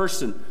ask that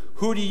person,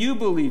 who do you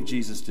believe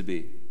Jesus to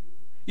be?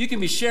 You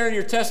can be sharing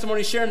your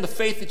testimony, sharing the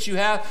faith that you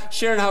have,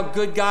 sharing how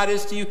good God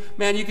is to you.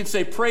 Man, you can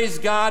say, praise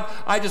God.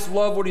 I just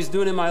love what he's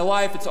doing in my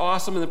life. It's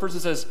awesome. And the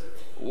person says,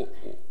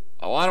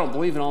 oh, I don't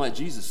believe in all that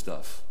Jesus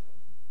stuff.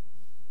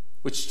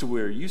 Which to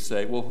where you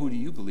say, well, who do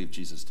you believe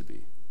Jesus to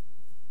be?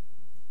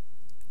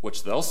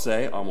 Which they'll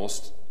say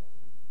almost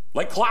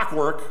like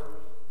clockwork,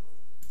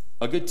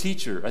 a good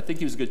teacher. I think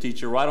he was a good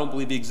teacher. Or I don't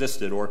believe he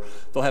existed. Or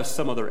they'll have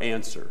some other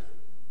answer.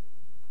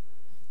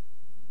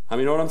 How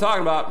many know what I'm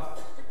talking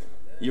about?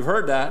 You've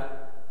heard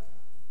that.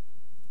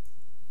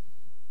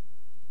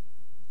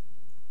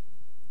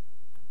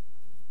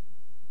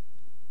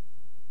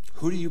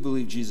 Who do you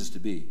believe Jesus to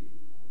be?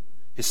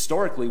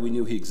 Historically, we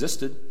knew he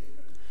existed.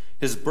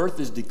 His birth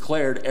is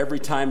declared every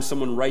time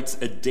someone writes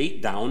a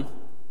date down.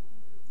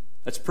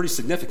 That's pretty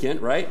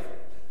significant, right?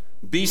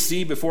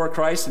 BC, before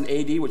Christ, and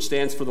AD, which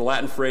stands for the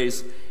Latin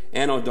phrase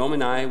Anno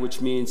Domini, which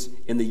means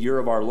in the year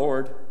of our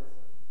Lord,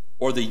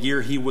 or the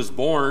year he was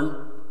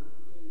born.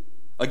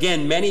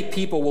 Again, many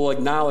people will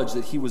acknowledge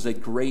that he was a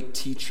great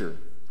teacher,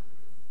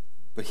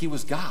 but he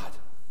was God.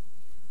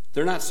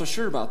 They're not so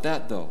sure about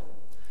that, though.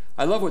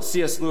 I love what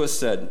C.S. Lewis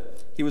said.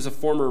 He was a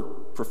former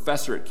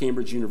professor at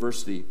Cambridge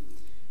University,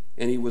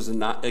 and he was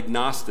an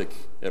agnostic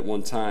at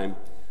one time.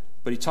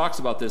 But he talks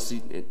about this,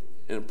 and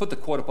I'll put the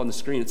quote up on the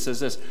screen. It says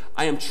this: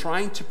 I am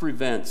trying to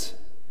prevent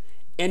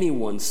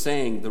anyone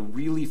saying the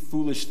really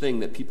foolish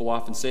thing that people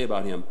often say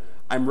about him.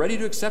 I'm ready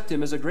to accept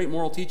him as a great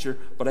moral teacher,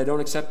 but I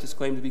don't accept his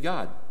claim to be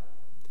God.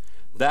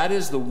 That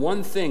is the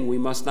one thing we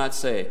must not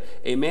say.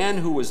 A man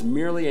who was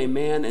merely a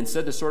man and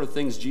said the sort of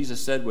things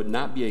Jesus said would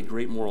not be a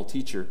great moral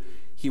teacher.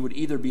 He would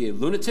either be a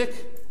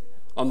lunatic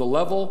on a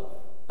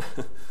level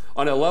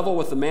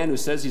with the man who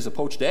says he's a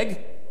poached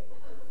egg,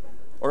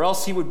 or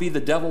else he would be the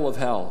devil of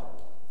hell.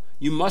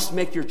 You must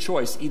make your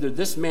choice. Either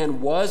this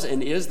man was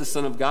and is the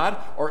Son of God,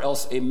 or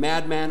else a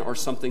madman or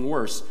something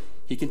worse.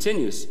 He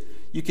continues,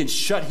 you can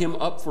shut him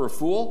up for a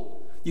fool,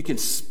 you can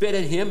spit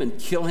at him and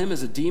kill him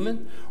as a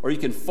demon, or you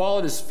can fall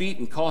at his feet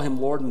and call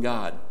him Lord and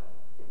God.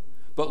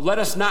 But let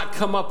us not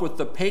come up with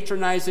the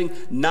patronizing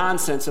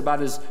nonsense about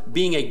his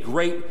being a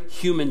great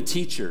human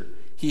teacher.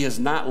 He has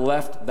not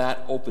left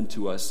that open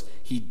to us.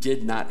 He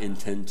did not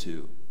intend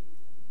to.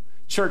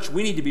 Church,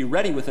 we need to be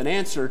ready with an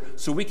answer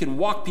so we can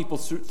walk people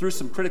through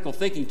some critical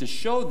thinking to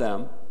show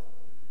them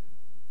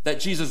that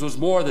Jesus was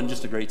more than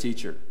just a great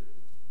teacher.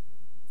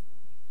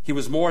 He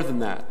was more than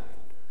that.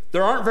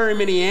 There aren't very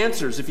many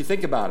answers, if you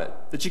think about it,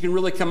 that you can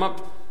really come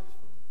up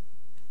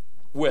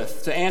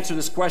with to answer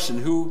this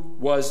question, who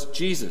was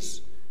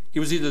Jesus? He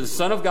was either the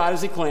Son of God,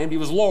 as he claimed, he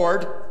was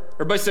Lord,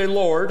 everybody say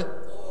Lord,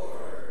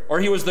 or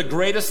he was the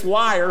greatest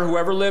liar who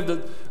ever lived,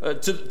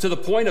 to the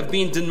point of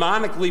being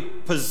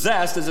demonically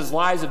possessed, as his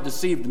lies have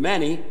deceived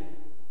many,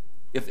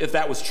 if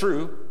that was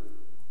true.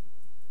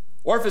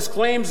 Or if his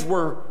claims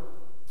were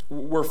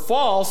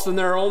false, then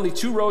there are only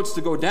two roads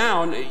to go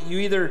down. You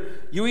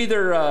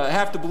either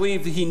have to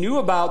believe that he knew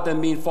about them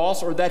being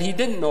false, or that he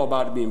didn't know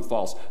about it being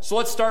false. So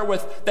let's start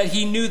with that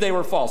he knew they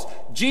were false.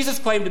 Jesus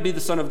claimed to be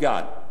the Son of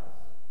God,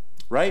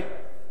 right?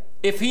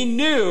 If he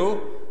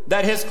knew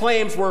that his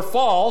claims were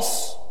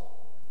false,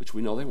 which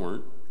we know they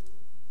weren't,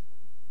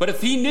 but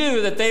if he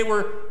knew that they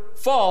were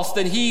false,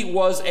 then he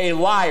was a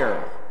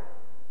liar.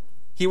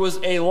 He was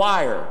a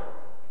liar.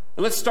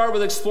 And let's start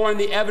with exploring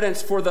the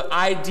evidence for the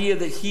idea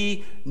that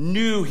he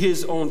knew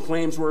his own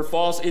claims were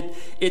false.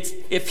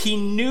 If he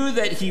knew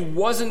that he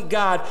wasn't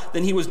God,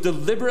 then he was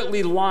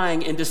deliberately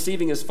lying and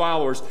deceiving his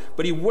followers,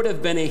 but he would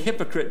have been a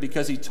hypocrite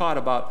because he taught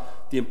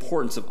about the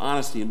importance of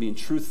honesty and being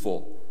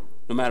truthful,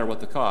 no matter what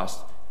the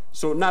cost.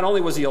 So not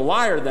only was he a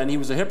liar then, he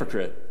was a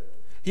hypocrite.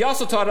 He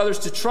also taught others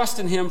to trust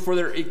in him for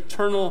their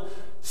eternal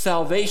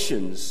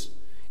salvations.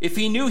 If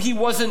he knew he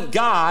wasn't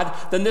God,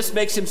 then this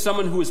makes him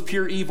someone who is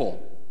pure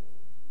evil.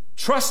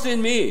 Trust in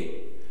me.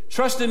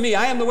 Trust in me.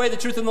 I am the way, the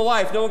truth, and the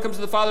life. No one comes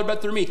to the Father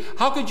but through me.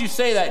 How could you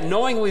say that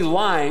knowingly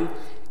lying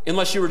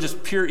unless you were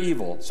just pure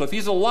evil? So if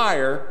he's a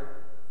liar,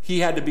 he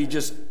had to be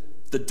just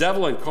the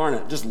devil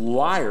incarnate, just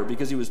liar,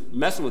 because he was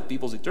messing with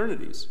people's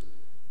eternities.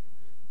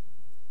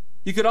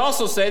 You could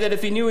also say that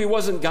if he knew he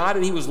wasn't God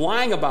and he was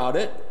lying about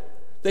it,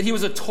 that he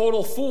was a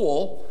total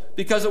fool,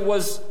 because it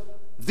was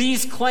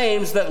these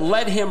claims that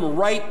led him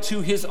right to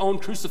his own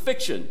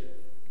crucifixion.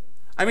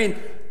 I mean,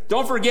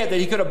 don't forget that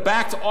he could have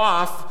backed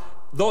off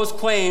those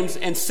claims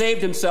and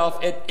saved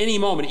himself at any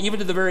moment, even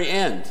to the very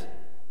end.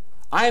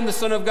 I am the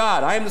Son of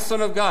God. I am the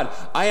Son of God.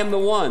 I am the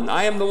one.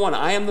 I am the one.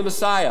 I am the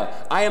Messiah.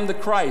 I am the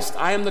Christ.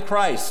 I am the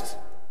Christ.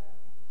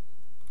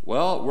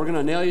 Well, we're going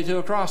to nail you to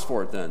a cross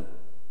for it then.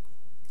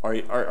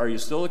 Are you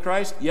still the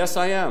Christ? Yes,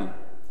 I am.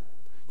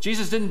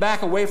 Jesus didn't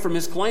back away from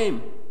his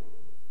claim.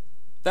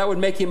 That would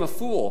make him a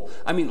fool.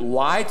 I mean,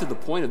 lie to the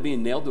point of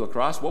being nailed to a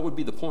cross, what would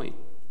be the point?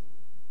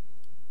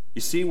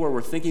 You see where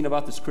we're thinking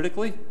about this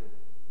critically?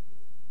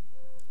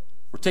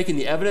 We're taking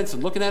the evidence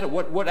and looking at it.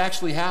 What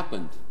actually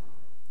happened?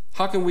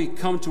 How can we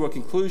come to a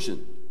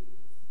conclusion?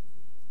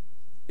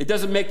 It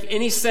doesn't make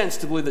any sense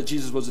to believe that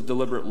Jesus was a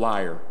deliberate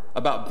liar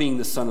about being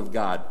the Son of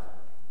God.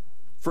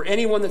 For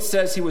anyone that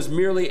says he was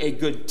merely a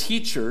good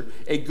teacher,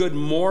 a good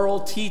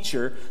moral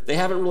teacher, they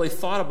haven't really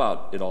thought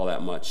about it all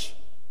that much.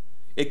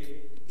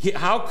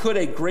 How could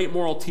a great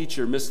moral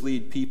teacher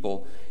mislead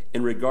people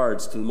in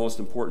regards to the most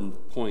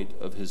important point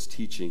of his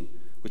teaching,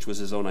 which was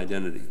his own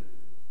identity?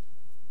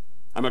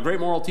 I'm a great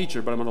moral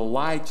teacher, but I'm going to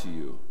lie to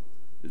you.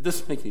 It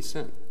doesn't make any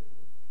sense.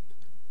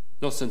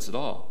 No sense at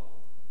all.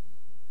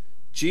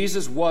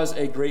 Jesus was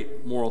a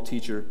great moral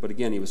teacher, but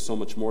again, he was so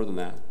much more than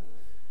that.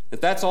 If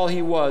that's all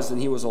he was, then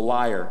he was a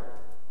liar.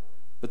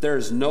 But there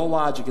is no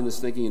logic in this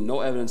thinking and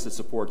no evidence that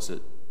supports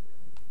it.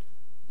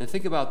 And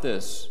think about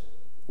this.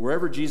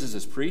 Wherever Jesus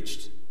is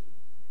preached,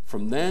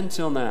 from then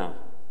till now,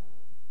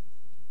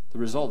 the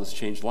result is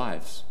changed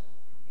lives.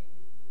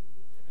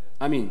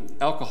 I mean,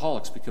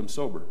 alcoholics become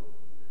sober.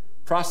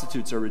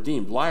 Prostitutes are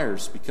redeemed.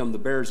 Liars become the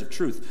bearers of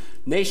truth.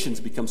 Nations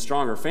become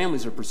stronger.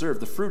 Families are preserved.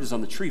 The fruit is on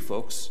the tree,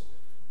 folks.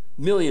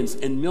 Millions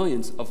and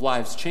millions of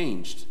lives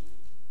changed.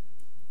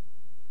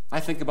 I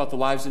think about the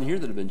lives in here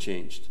that have been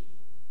changed.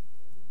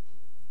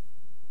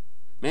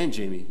 Man,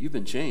 Jamie, you've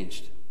been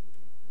changed.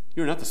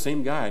 You're not the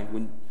same guy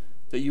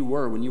that you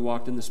were when you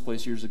walked in this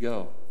place years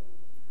ago.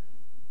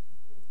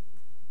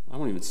 I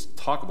won't even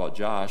talk about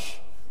Josh.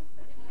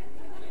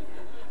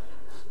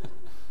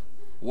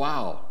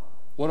 Wow,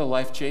 what a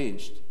life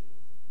changed.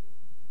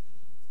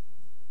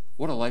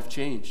 What a life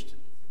changed.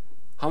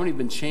 How many have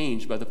been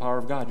changed by the power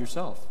of God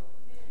yourself?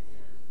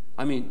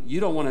 I mean,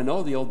 you don't want to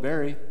know the old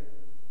Barry.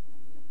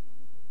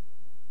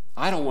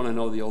 I don't want to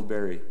know the old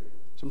Barry.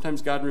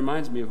 Sometimes God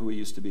reminds me of who he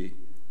used to be.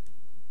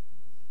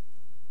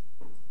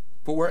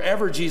 But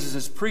wherever Jesus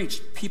is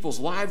preached, people's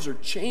lives are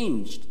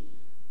changed.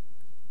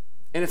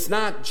 And it's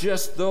not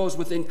just those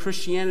within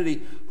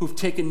Christianity who've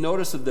taken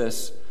notice of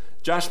this.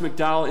 Josh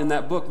McDowell, in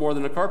that book, More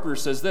Than a Carpenter,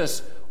 says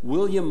this: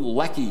 William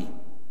Lecky,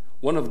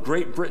 one of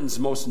Great Britain's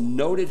most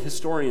noted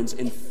historians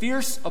and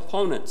fierce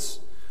opponents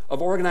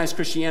of organized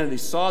Christianity,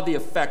 saw the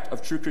effect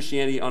of true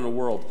Christianity on the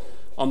world.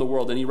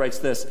 And he writes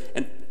this,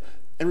 and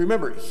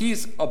remember,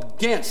 he's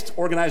against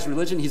organized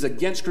religion, he's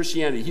against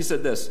Christianity. He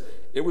said this: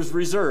 it was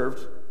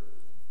reserved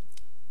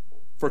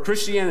for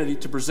Christianity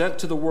to present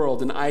to the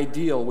world an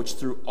ideal which,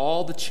 through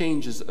all the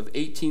changes of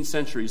 18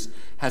 centuries,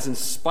 has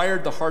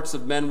inspired the hearts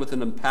of men with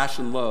an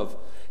impassioned love,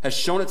 has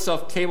shown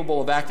itself capable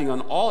of acting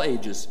on all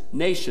ages,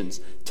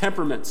 nations,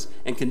 temperaments,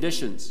 and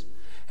conditions,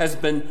 has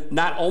been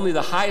not only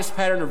the highest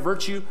pattern of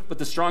virtue, but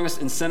the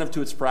strongest incentive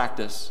to its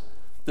practice.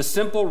 The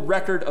simple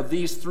record of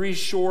these 3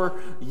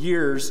 short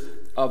years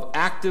of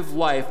active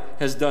life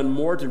has done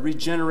more to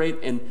regenerate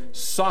and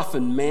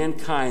soften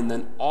mankind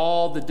than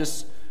all the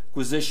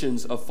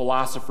disquisitions of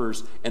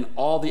philosophers and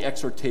all the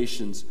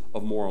exhortations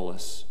of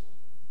moralists.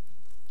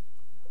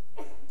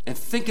 And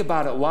think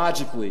about it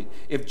logically.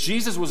 If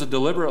Jesus was a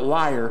deliberate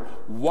liar,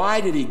 why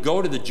did he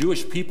go to the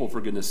Jewish people, for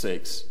goodness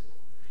sakes?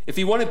 If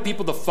he wanted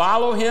people to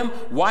follow him,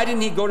 why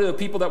didn't he go to the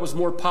people that was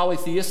more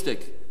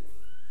polytheistic,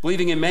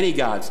 believing in many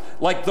gods,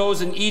 like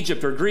those in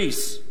Egypt or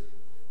Greece?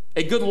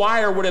 A good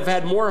liar would have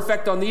had more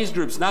effect on these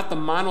groups, not the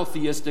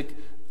monotheistic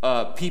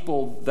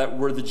people that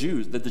were the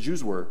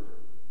Jews were,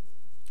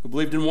 who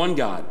believed in one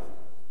God.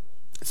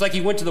 It's like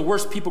he went to the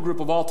worst people group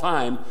of all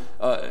time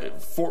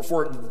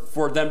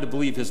for them to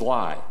believe his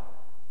lie.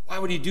 Why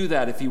would he do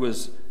that if he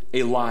was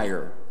a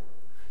liar?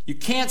 You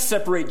can't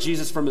separate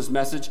Jesus from his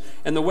message,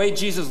 and the way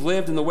Jesus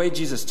lived and the way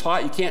Jesus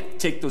taught, you can't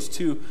take those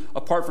two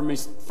apart from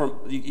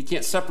you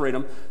can't separate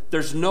them.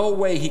 There's no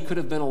way he could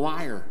have been a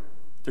liar.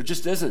 There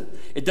just isn't.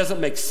 It doesn't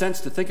make sense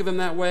to think of him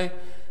that way.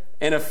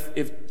 And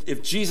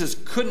if Jesus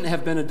couldn't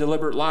have been a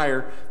deliberate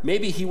liar,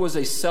 maybe he was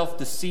a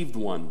self-deceived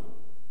one.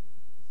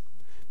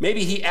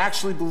 Maybe he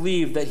actually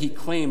believed that he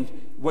claimed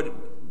what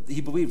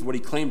he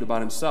claimed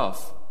about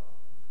himself.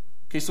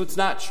 Okay, so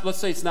let's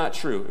say it's not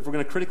true. If we're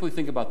going to critically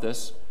think about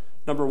this,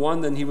 number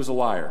one, then he was a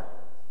liar.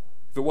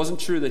 If it wasn't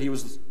true that he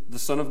was the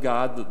Son of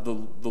God,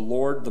 the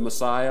Lord, the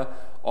Messiah,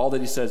 all that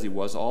he says he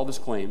was, all of his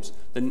claims,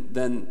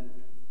 then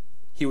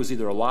he was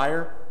either a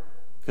liar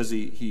because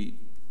he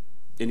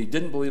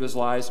didn't believe his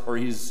lies, or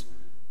he's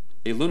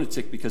a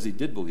lunatic because he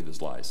did believe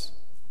his lies.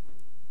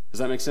 Does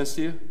that make sense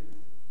to you?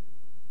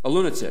 A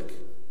lunatic.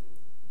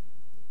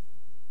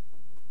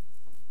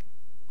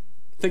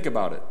 Think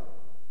about it.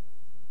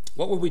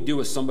 What would we do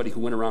with somebody who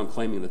went around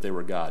claiming that they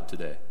were God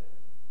today?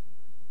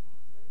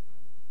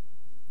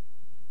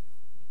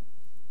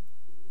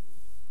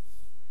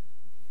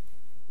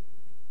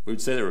 We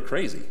would say they were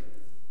crazy.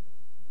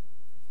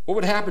 What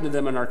would happen to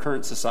them in our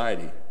current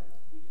society?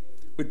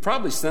 We'd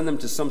probably send them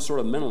to some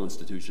sort of mental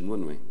institution,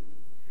 wouldn't we?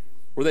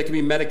 Where they could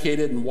be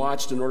medicated and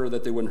watched in order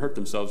that they wouldn't hurt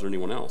themselves or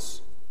anyone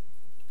else.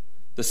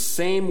 The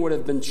same would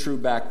have been true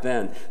back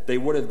then. They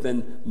would have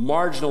been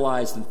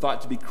marginalized and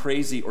thought to be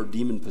crazy or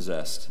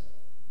demon-possessed.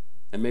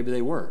 And maybe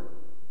they were.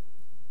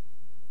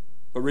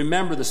 But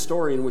remember the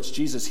story in which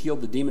Jesus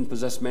healed the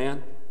demon-possessed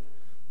man?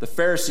 The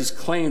Pharisees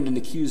claimed and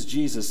accused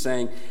Jesus,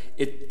 saying,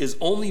 "It is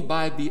only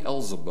by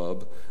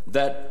Beelzebub,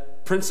 the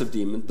prince of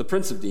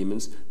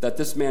demons, that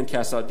this man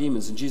casts out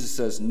demons." And Jesus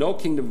says, "No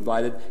kingdom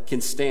divided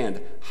can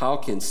stand. How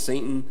can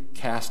Satan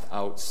cast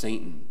out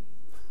Satan?"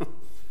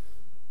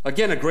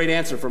 Again, a great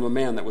answer from a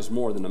man that was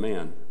more than a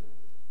man.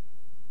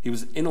 He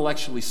was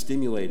intellectually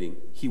stimulating.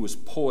 He was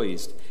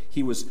poised.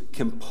 He was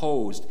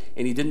composed.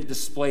 And he didn't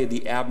display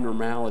the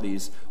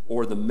abnormalities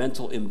or the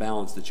mental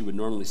imbalance that you would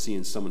normally see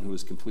in someone who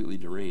is completely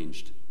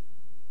deranged.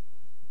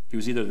 He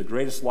was either the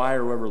greatest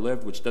liar who ever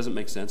lived, which doesn't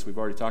make sense. We've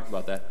already talked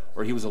about that.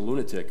 Or he was a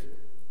lunatic,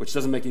 which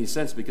doesn't make any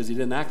sense because he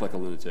didn't act like a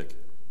lunatic.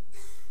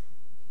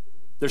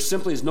 There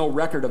simply is no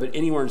record of it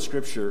anywhere in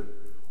Scripture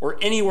or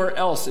anywhere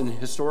else in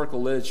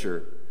historical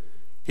literature.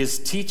 His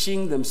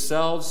teachings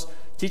themselves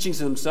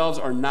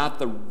are not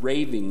the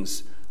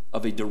ravings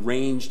of a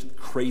deranged,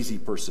 crazy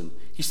person.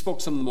 He spoke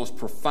some of the most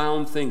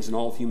profound things in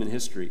all of human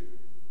history.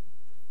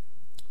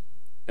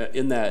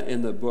 In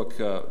the book,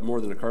 More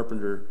Than a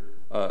Carpenter,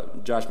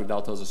 Josh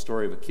McDowell tells a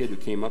story of a kid who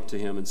came up to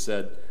him and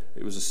said,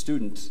 it was a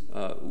student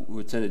who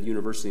attended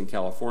university in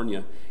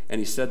California, and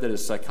he said that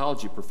his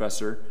psychology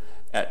professor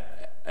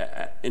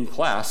in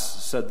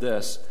class said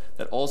this,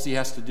 that all he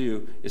has to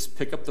do is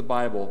pick up the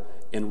Bible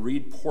and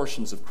read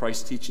portions of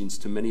Christ's teachings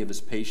to many of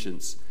his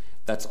patients.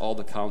 That's all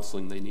the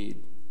counseling they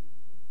need.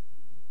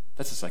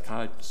 That's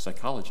a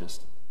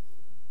psychologist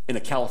in a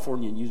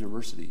Californian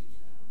university.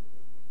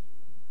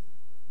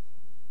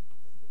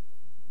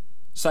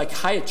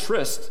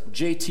 Psychiatrist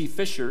J.T.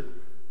 Fisher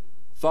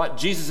thought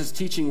Jesus'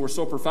 teaching were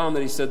so profound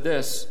that he said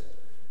this: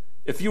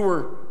 if you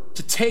were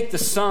to take the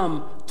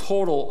sum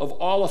total of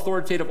all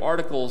authoritative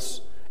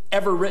articles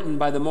ever written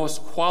by the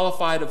most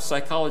qualified of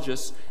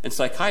psychologists and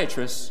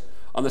psychiatrists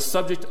on the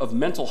subject of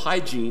mental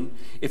hygiene,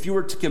 if you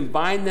were to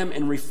combine them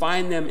and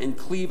refine them and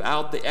cleave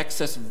out the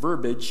excess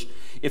verbiage,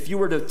 if you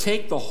were to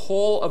take the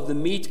whole of the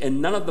meat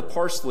and none of the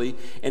parsley,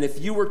 and if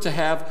you were to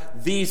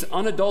have these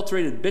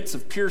unadulterated bits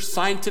of pure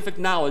scientific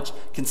knowledge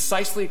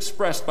concisely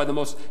expressed by the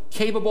most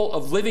capable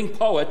of living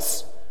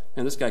poets,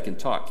 and this guy can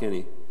talk, can't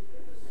he?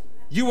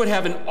 You would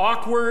have an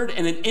awkward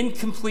and an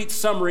incomplete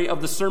summary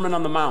of the Sermon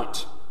on the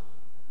Mount,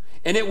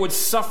 and it would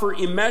suffer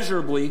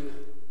immeasurably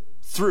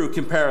through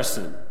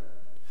comparison.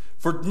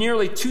 For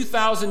nearly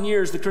 2,000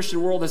 years, the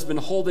Christian world has been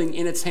holding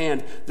in its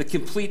hand the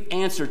complete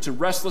answer to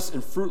restless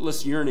and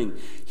fruitless yearning.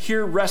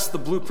 Here rests the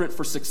blueprint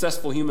for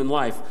successful human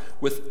life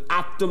with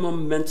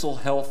optimum mental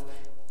health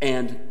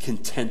and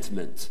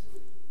contentment.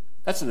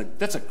 That's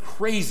a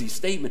crazy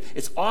statement.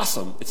 It's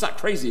awesome. It's not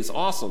crazy, it's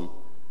awesome.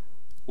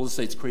 We'll just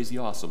say it's crazy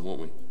awesome,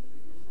 won't we?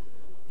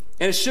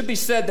 And it should be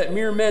said that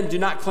mere men do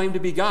not claim to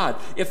be God.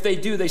 If they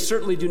do, they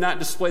certainly do not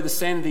display the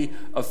sanity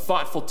of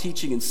thoughtful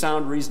teaching and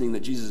sound reasoning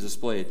that Jesus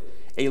displayed.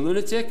 A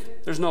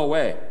lunatic? There's no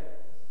way.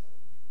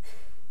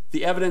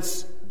 The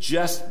evidence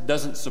just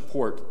doesn't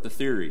support the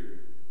theory.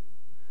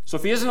 So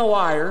if he isn't a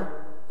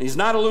liar, and he's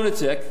not a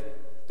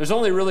lunatic, there's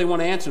only really one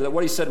answer, that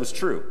what he said was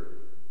true.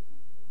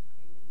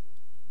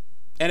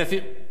 And if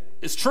it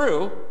is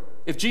true,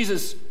 if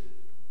Jesus,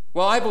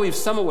 well, I believe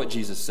some of what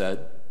Jesus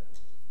said,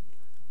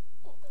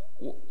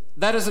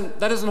 that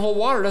doesn't hold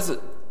water, does it?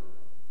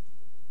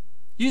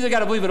 You either got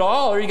to believe it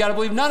all or you got to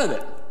believe none of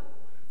it.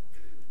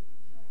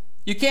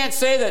 You can't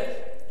say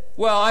that,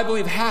 well, I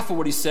believe half of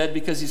what he said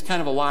because he's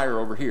kind of a liar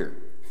over here.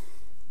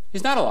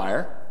 He's not a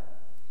liar.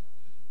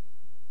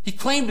 He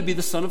claimed to be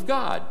the Son of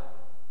God.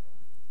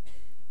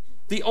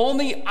 The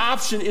only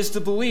option is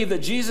to believe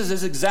that Jesus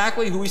is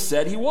exactly who he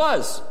said he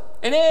was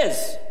and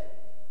is.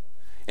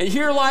 And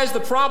here lies the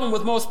problem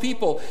with most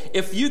people.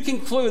 If you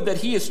conclude that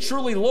he is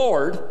truly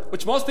Lord,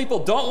 which most people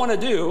don't want to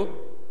do,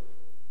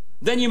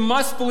 then you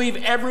must believe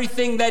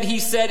everything that he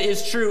said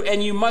is true,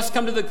 and you must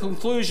come to the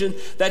conclusion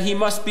that he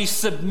must be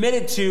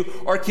submitted to,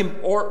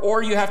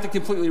 or you have to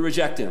completely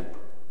reject him.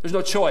 There's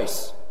no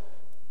choice.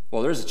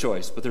 Well, there's a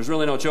choice, but there's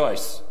really no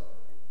choice.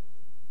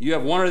 You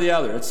have one or the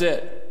other. That's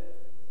it.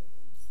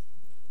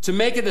 To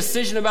make a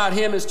decision about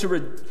him is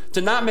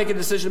to not make a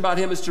decision about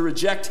him is to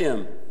reject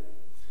him.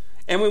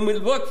 And when we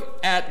look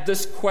at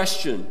this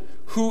question,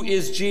 who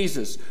is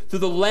Jesus, through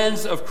the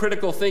lens of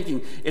critical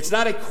thinking, it's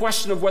not a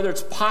question of whether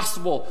it's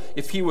possible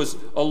if he was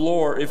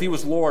Lord, or if he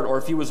was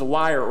a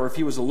liar, or if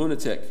he was a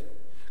lunatic.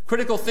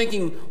 Critical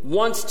thinking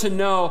wants to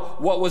know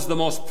what was the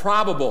most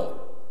probable.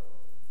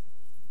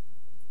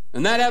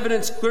 And that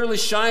evidence clearly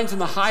shines in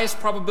the highest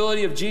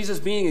probability of Jesus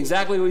being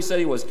exactly who he said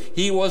he was.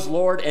 He was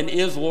Lord and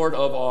is Lord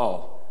of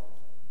all.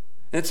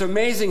 And it's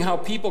amazing how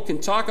people can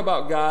talk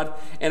about God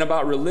and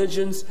about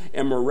religions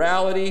and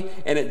morality,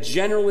 and it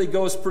generally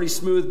goes pretty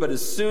smooth, but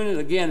as soon and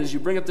again as you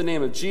bring up the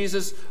name of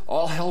Jesus,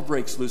 all hell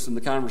breaks loose in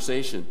the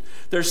conversation.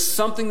 There's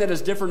something that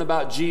is different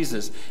about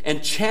Jesus,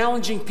 and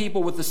challenging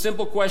people with the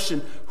simple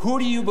question, who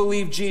do you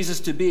believe Jesus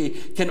to be,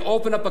 can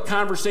open up a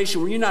conversation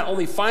where you not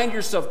only find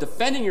yourself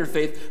defending your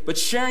faith, but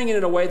sharing it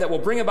in a way that will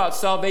bring about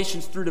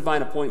salvation through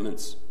divine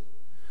appointments.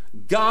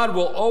 God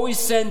will always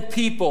send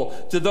people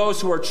to those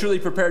who are truly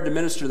prepared to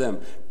minister them.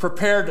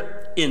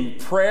 Prepared in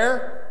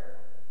prayer,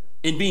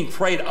 in being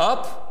prayed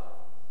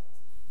up,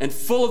 and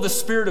full of the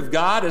Spirit of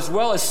God, as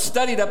well as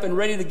studied up and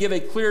ready to give a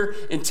clear,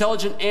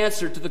 intelligent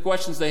answer to the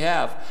questions they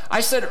have.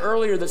 I said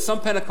earlier that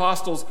some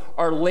Pentecostals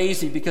are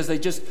lazy because they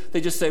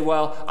just say,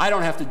 well, I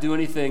don't have to do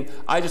anything.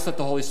 I just let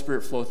the Holy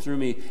Spirit flow through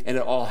me, and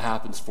it all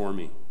happens for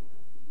me.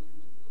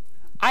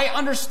 I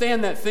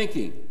understand that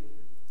thinking.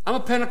 I'm a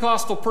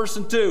Pentecostal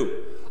person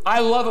too.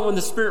 I love it when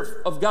the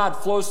Spirit of God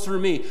flows through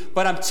me.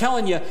 But I'm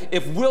telling you,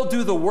 if we'll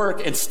do the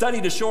work and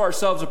study to show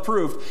ourselves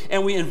approved,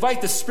 and we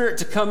invite the Spirit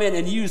to come in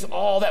and use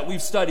all that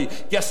we've studied,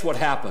 guess what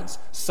happens?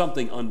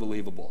 Something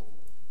unbelievable.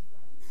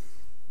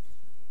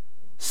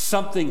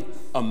 Something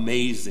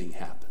amazing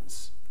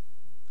happens.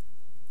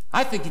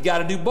 I think you got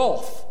to do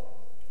both.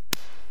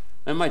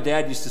 And my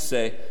dad used to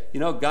say,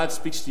 God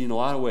speaks to you in a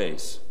lot of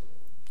ways.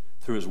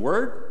 Through his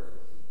word,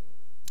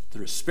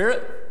 through his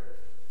Spirit,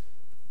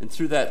 and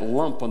through that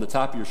lump on the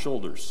top of your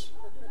shoulders.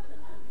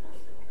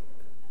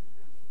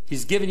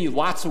 He's given you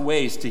lots of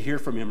ways to hear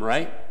from him,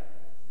 right?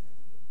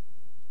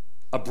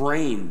 A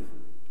brain.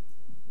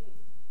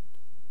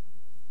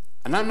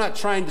 And I'm not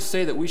trying to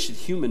say that we should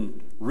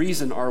human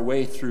reason our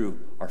way through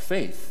our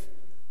faith.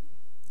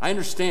 I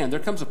understand there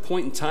comes a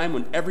point in time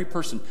when every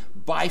person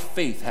by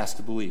faith has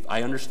to believe.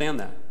 I understand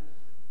that.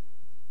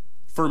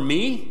 For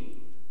me,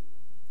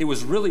 it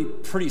was really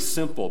pretty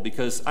simple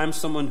because I'm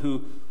someone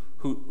who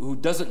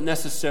doesn't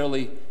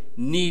necessarily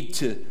need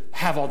to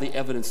have all the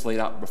evidence laid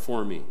out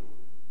before me.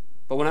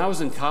 But when I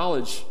was in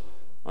college,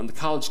 on the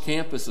college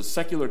campus, a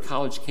secular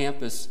college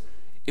campus,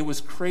 it was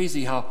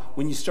crazy how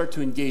when you start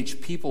to engage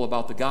people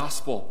about the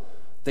gospel,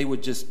 they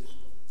would just,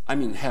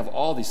 have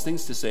all these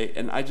things to say,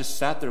 and I just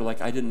sat there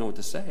like I didn't know what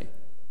to say.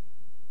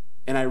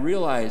 And I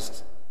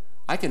realized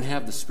I can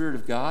have the Spirit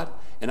of God,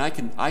 and I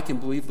can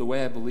believe the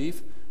way I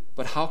believe,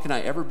 But how can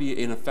I ever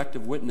be an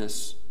effective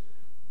witness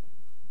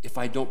if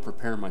I don't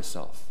prepare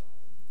myself?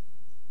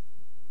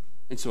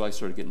 And so I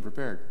started getting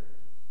prepared.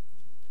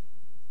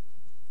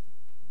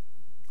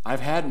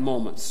 I've had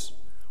moments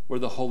where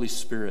the Holy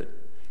Spirit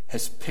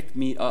has picked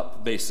me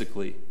up,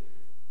 basically,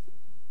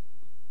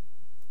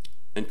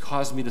 and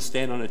caused me to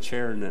stand on a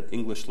chair in an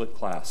English lit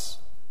class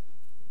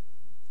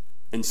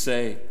and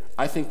say,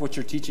 I think what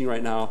you're teaching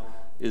right now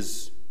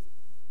is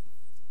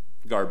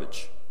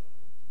garbage.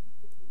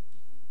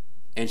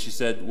 And she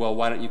said, well,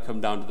 why don't you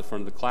come down to the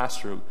front of the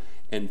classroom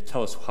and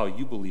tell us how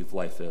you believe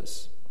life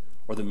is,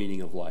 or the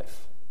meaning of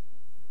life.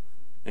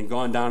 And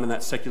gone down on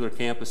that secular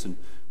campus and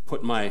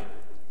put my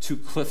 2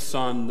 cliffs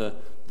on the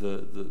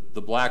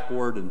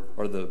blackboard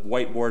or the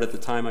whiteboard at the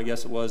time, I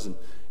guess it was,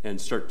 and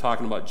start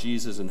talking about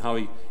Jesus and how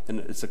and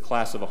it's a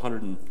class of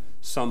 100 and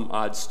some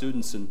odd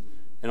students, and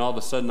all of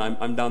a sudden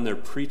I'm down there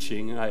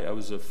preaching. I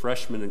was a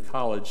freshman in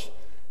college,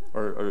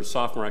 or a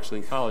sophomore actually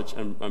in college,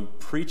 and I'm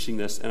preaching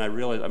this, and I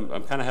realize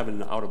I'm kind of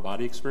having an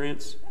out-of-body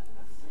experience.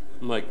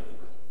 I'm like,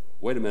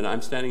 wait a minute,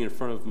 I'm standing in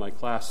front of my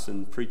class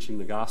and preaching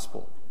the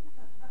gospel.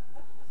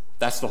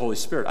 That's the Holy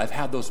Spirit. I've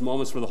had those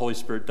moments where the Holy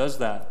Spirit does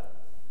that.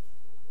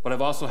 But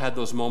I've also had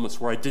those moments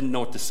where I didn't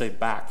know what to say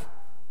back.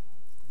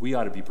 We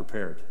ought to be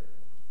prepared,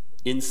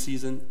 in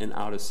season and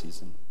out of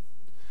season.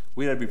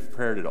 We ought to be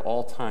prepared at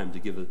all times to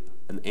give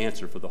an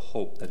answer for the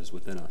hope that is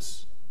within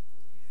us,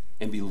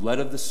 and be led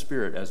of the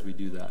Spirit as we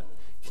do that.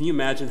 Can you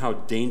imagine how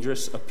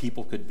dangerous a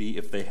people could be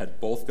if they had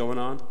both going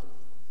on?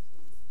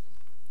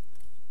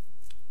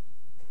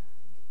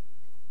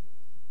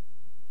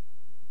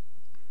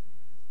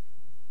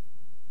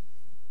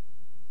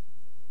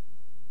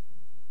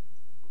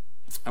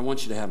 I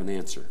want you to have an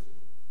answer.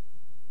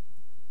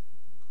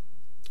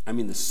 I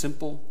mean, the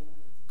simple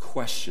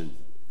question,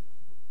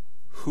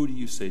 who do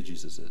you say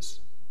Jesus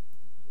is,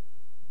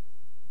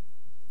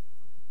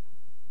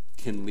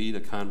 can lead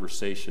a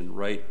conversation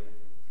right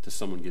to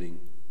someone getting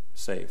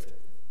saved.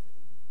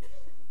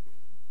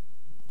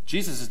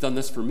 Jesus has done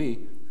this for me.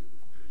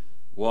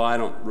 Well, I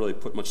don't really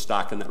put much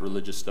stock in that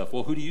religious stuff.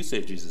 Well, who do you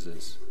say Jesus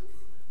is?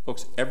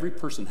 Folks, every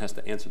person has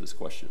to answer this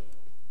question.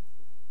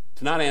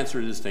 To not answer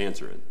it is to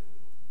answer it.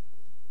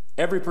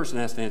 Every person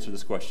has to answer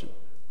this question.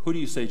 Who do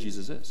you say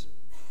Jesus is?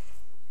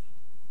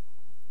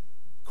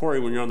 Corey,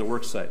 when you're on the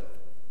work site,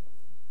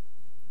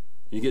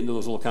 you get into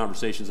those little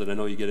conversations that I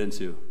know you get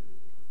into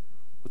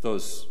with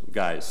those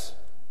guys,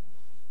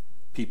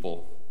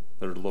 people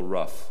that are a little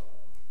rough.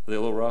 Are they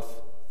a little rough?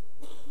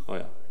 Oh, yeah.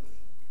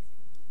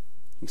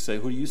 You can say,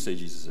 who do you say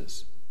Jesus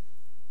is?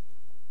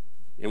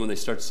 And when they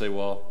start to say,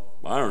 well,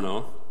 I don't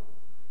know,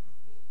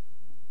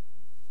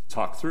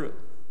 talk through it.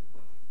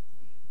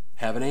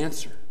 Have an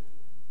answer.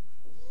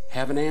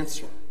 Have an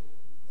answer.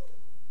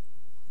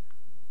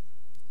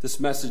 This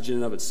message in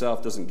and of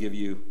itself doesn't give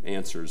you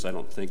answers, I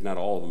don't think, not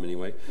all of them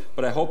anyway,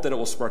 but I hope that it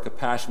will spark a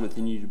passion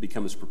within you to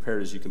become as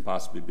prepared as you can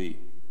possibly be.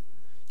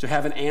 To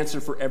have an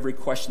answer for every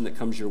question that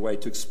comes your way,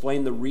 to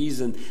explain the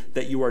reason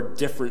that you are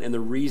different and the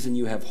reason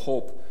you have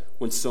hope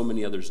when so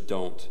many others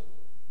don't.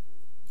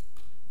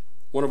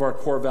 One of our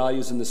core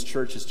values in this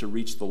church is to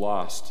reach the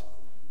lost.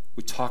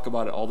 We talk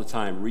about it all the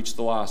time. Reach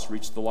the lost,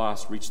 reach the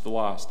lost, reach the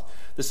lost.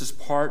 This is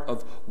part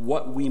of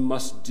what we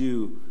must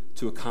do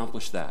to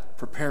accomplish that.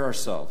 Prepare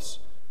ourselves.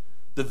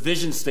 The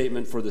vision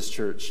statement for this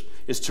church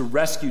is to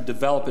rescue,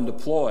 develop, and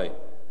deploy.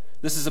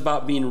 This is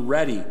about being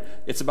ready.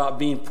 It's about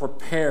being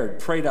prepared,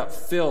 prayed up,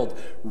 filled,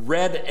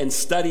 read, and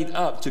studied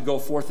up to go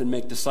forth and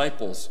make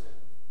disciples.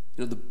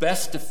 You know, the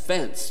best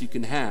defense you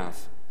can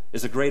have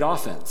is a great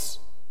offense.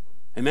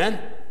 Amen?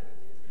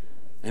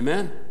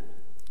 Amen?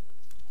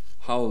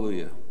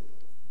 Hallelujah.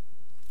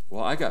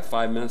 Well, I got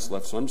 5 minutes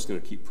left, so I'm just going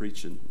to keep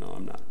preaching. No,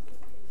 I'm not.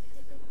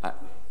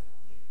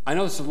 I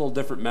know this is a little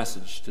different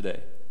message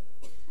today.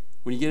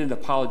 When you get into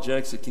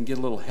apologetics, it can get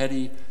a little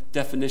heady.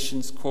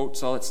 Definitions,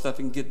 quotes, all that stuff,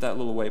 it can get that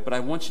little way. But I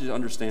want you to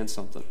understand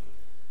something.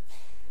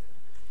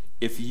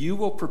 If you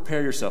will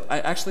prepare yourself,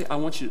 I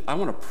want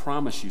to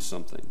promise you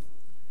something.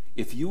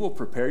 If you will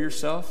prepare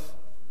yourself,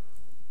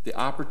 the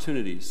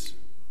opportunities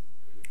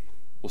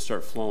will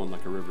start flowing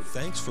like a river.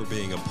 Thanks for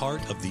being a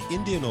part of the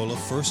Indianola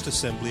First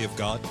Assembly of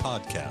God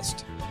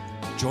podcast.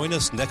 Join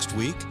us next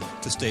week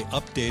to stay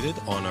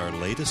updated on our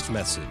latest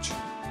message.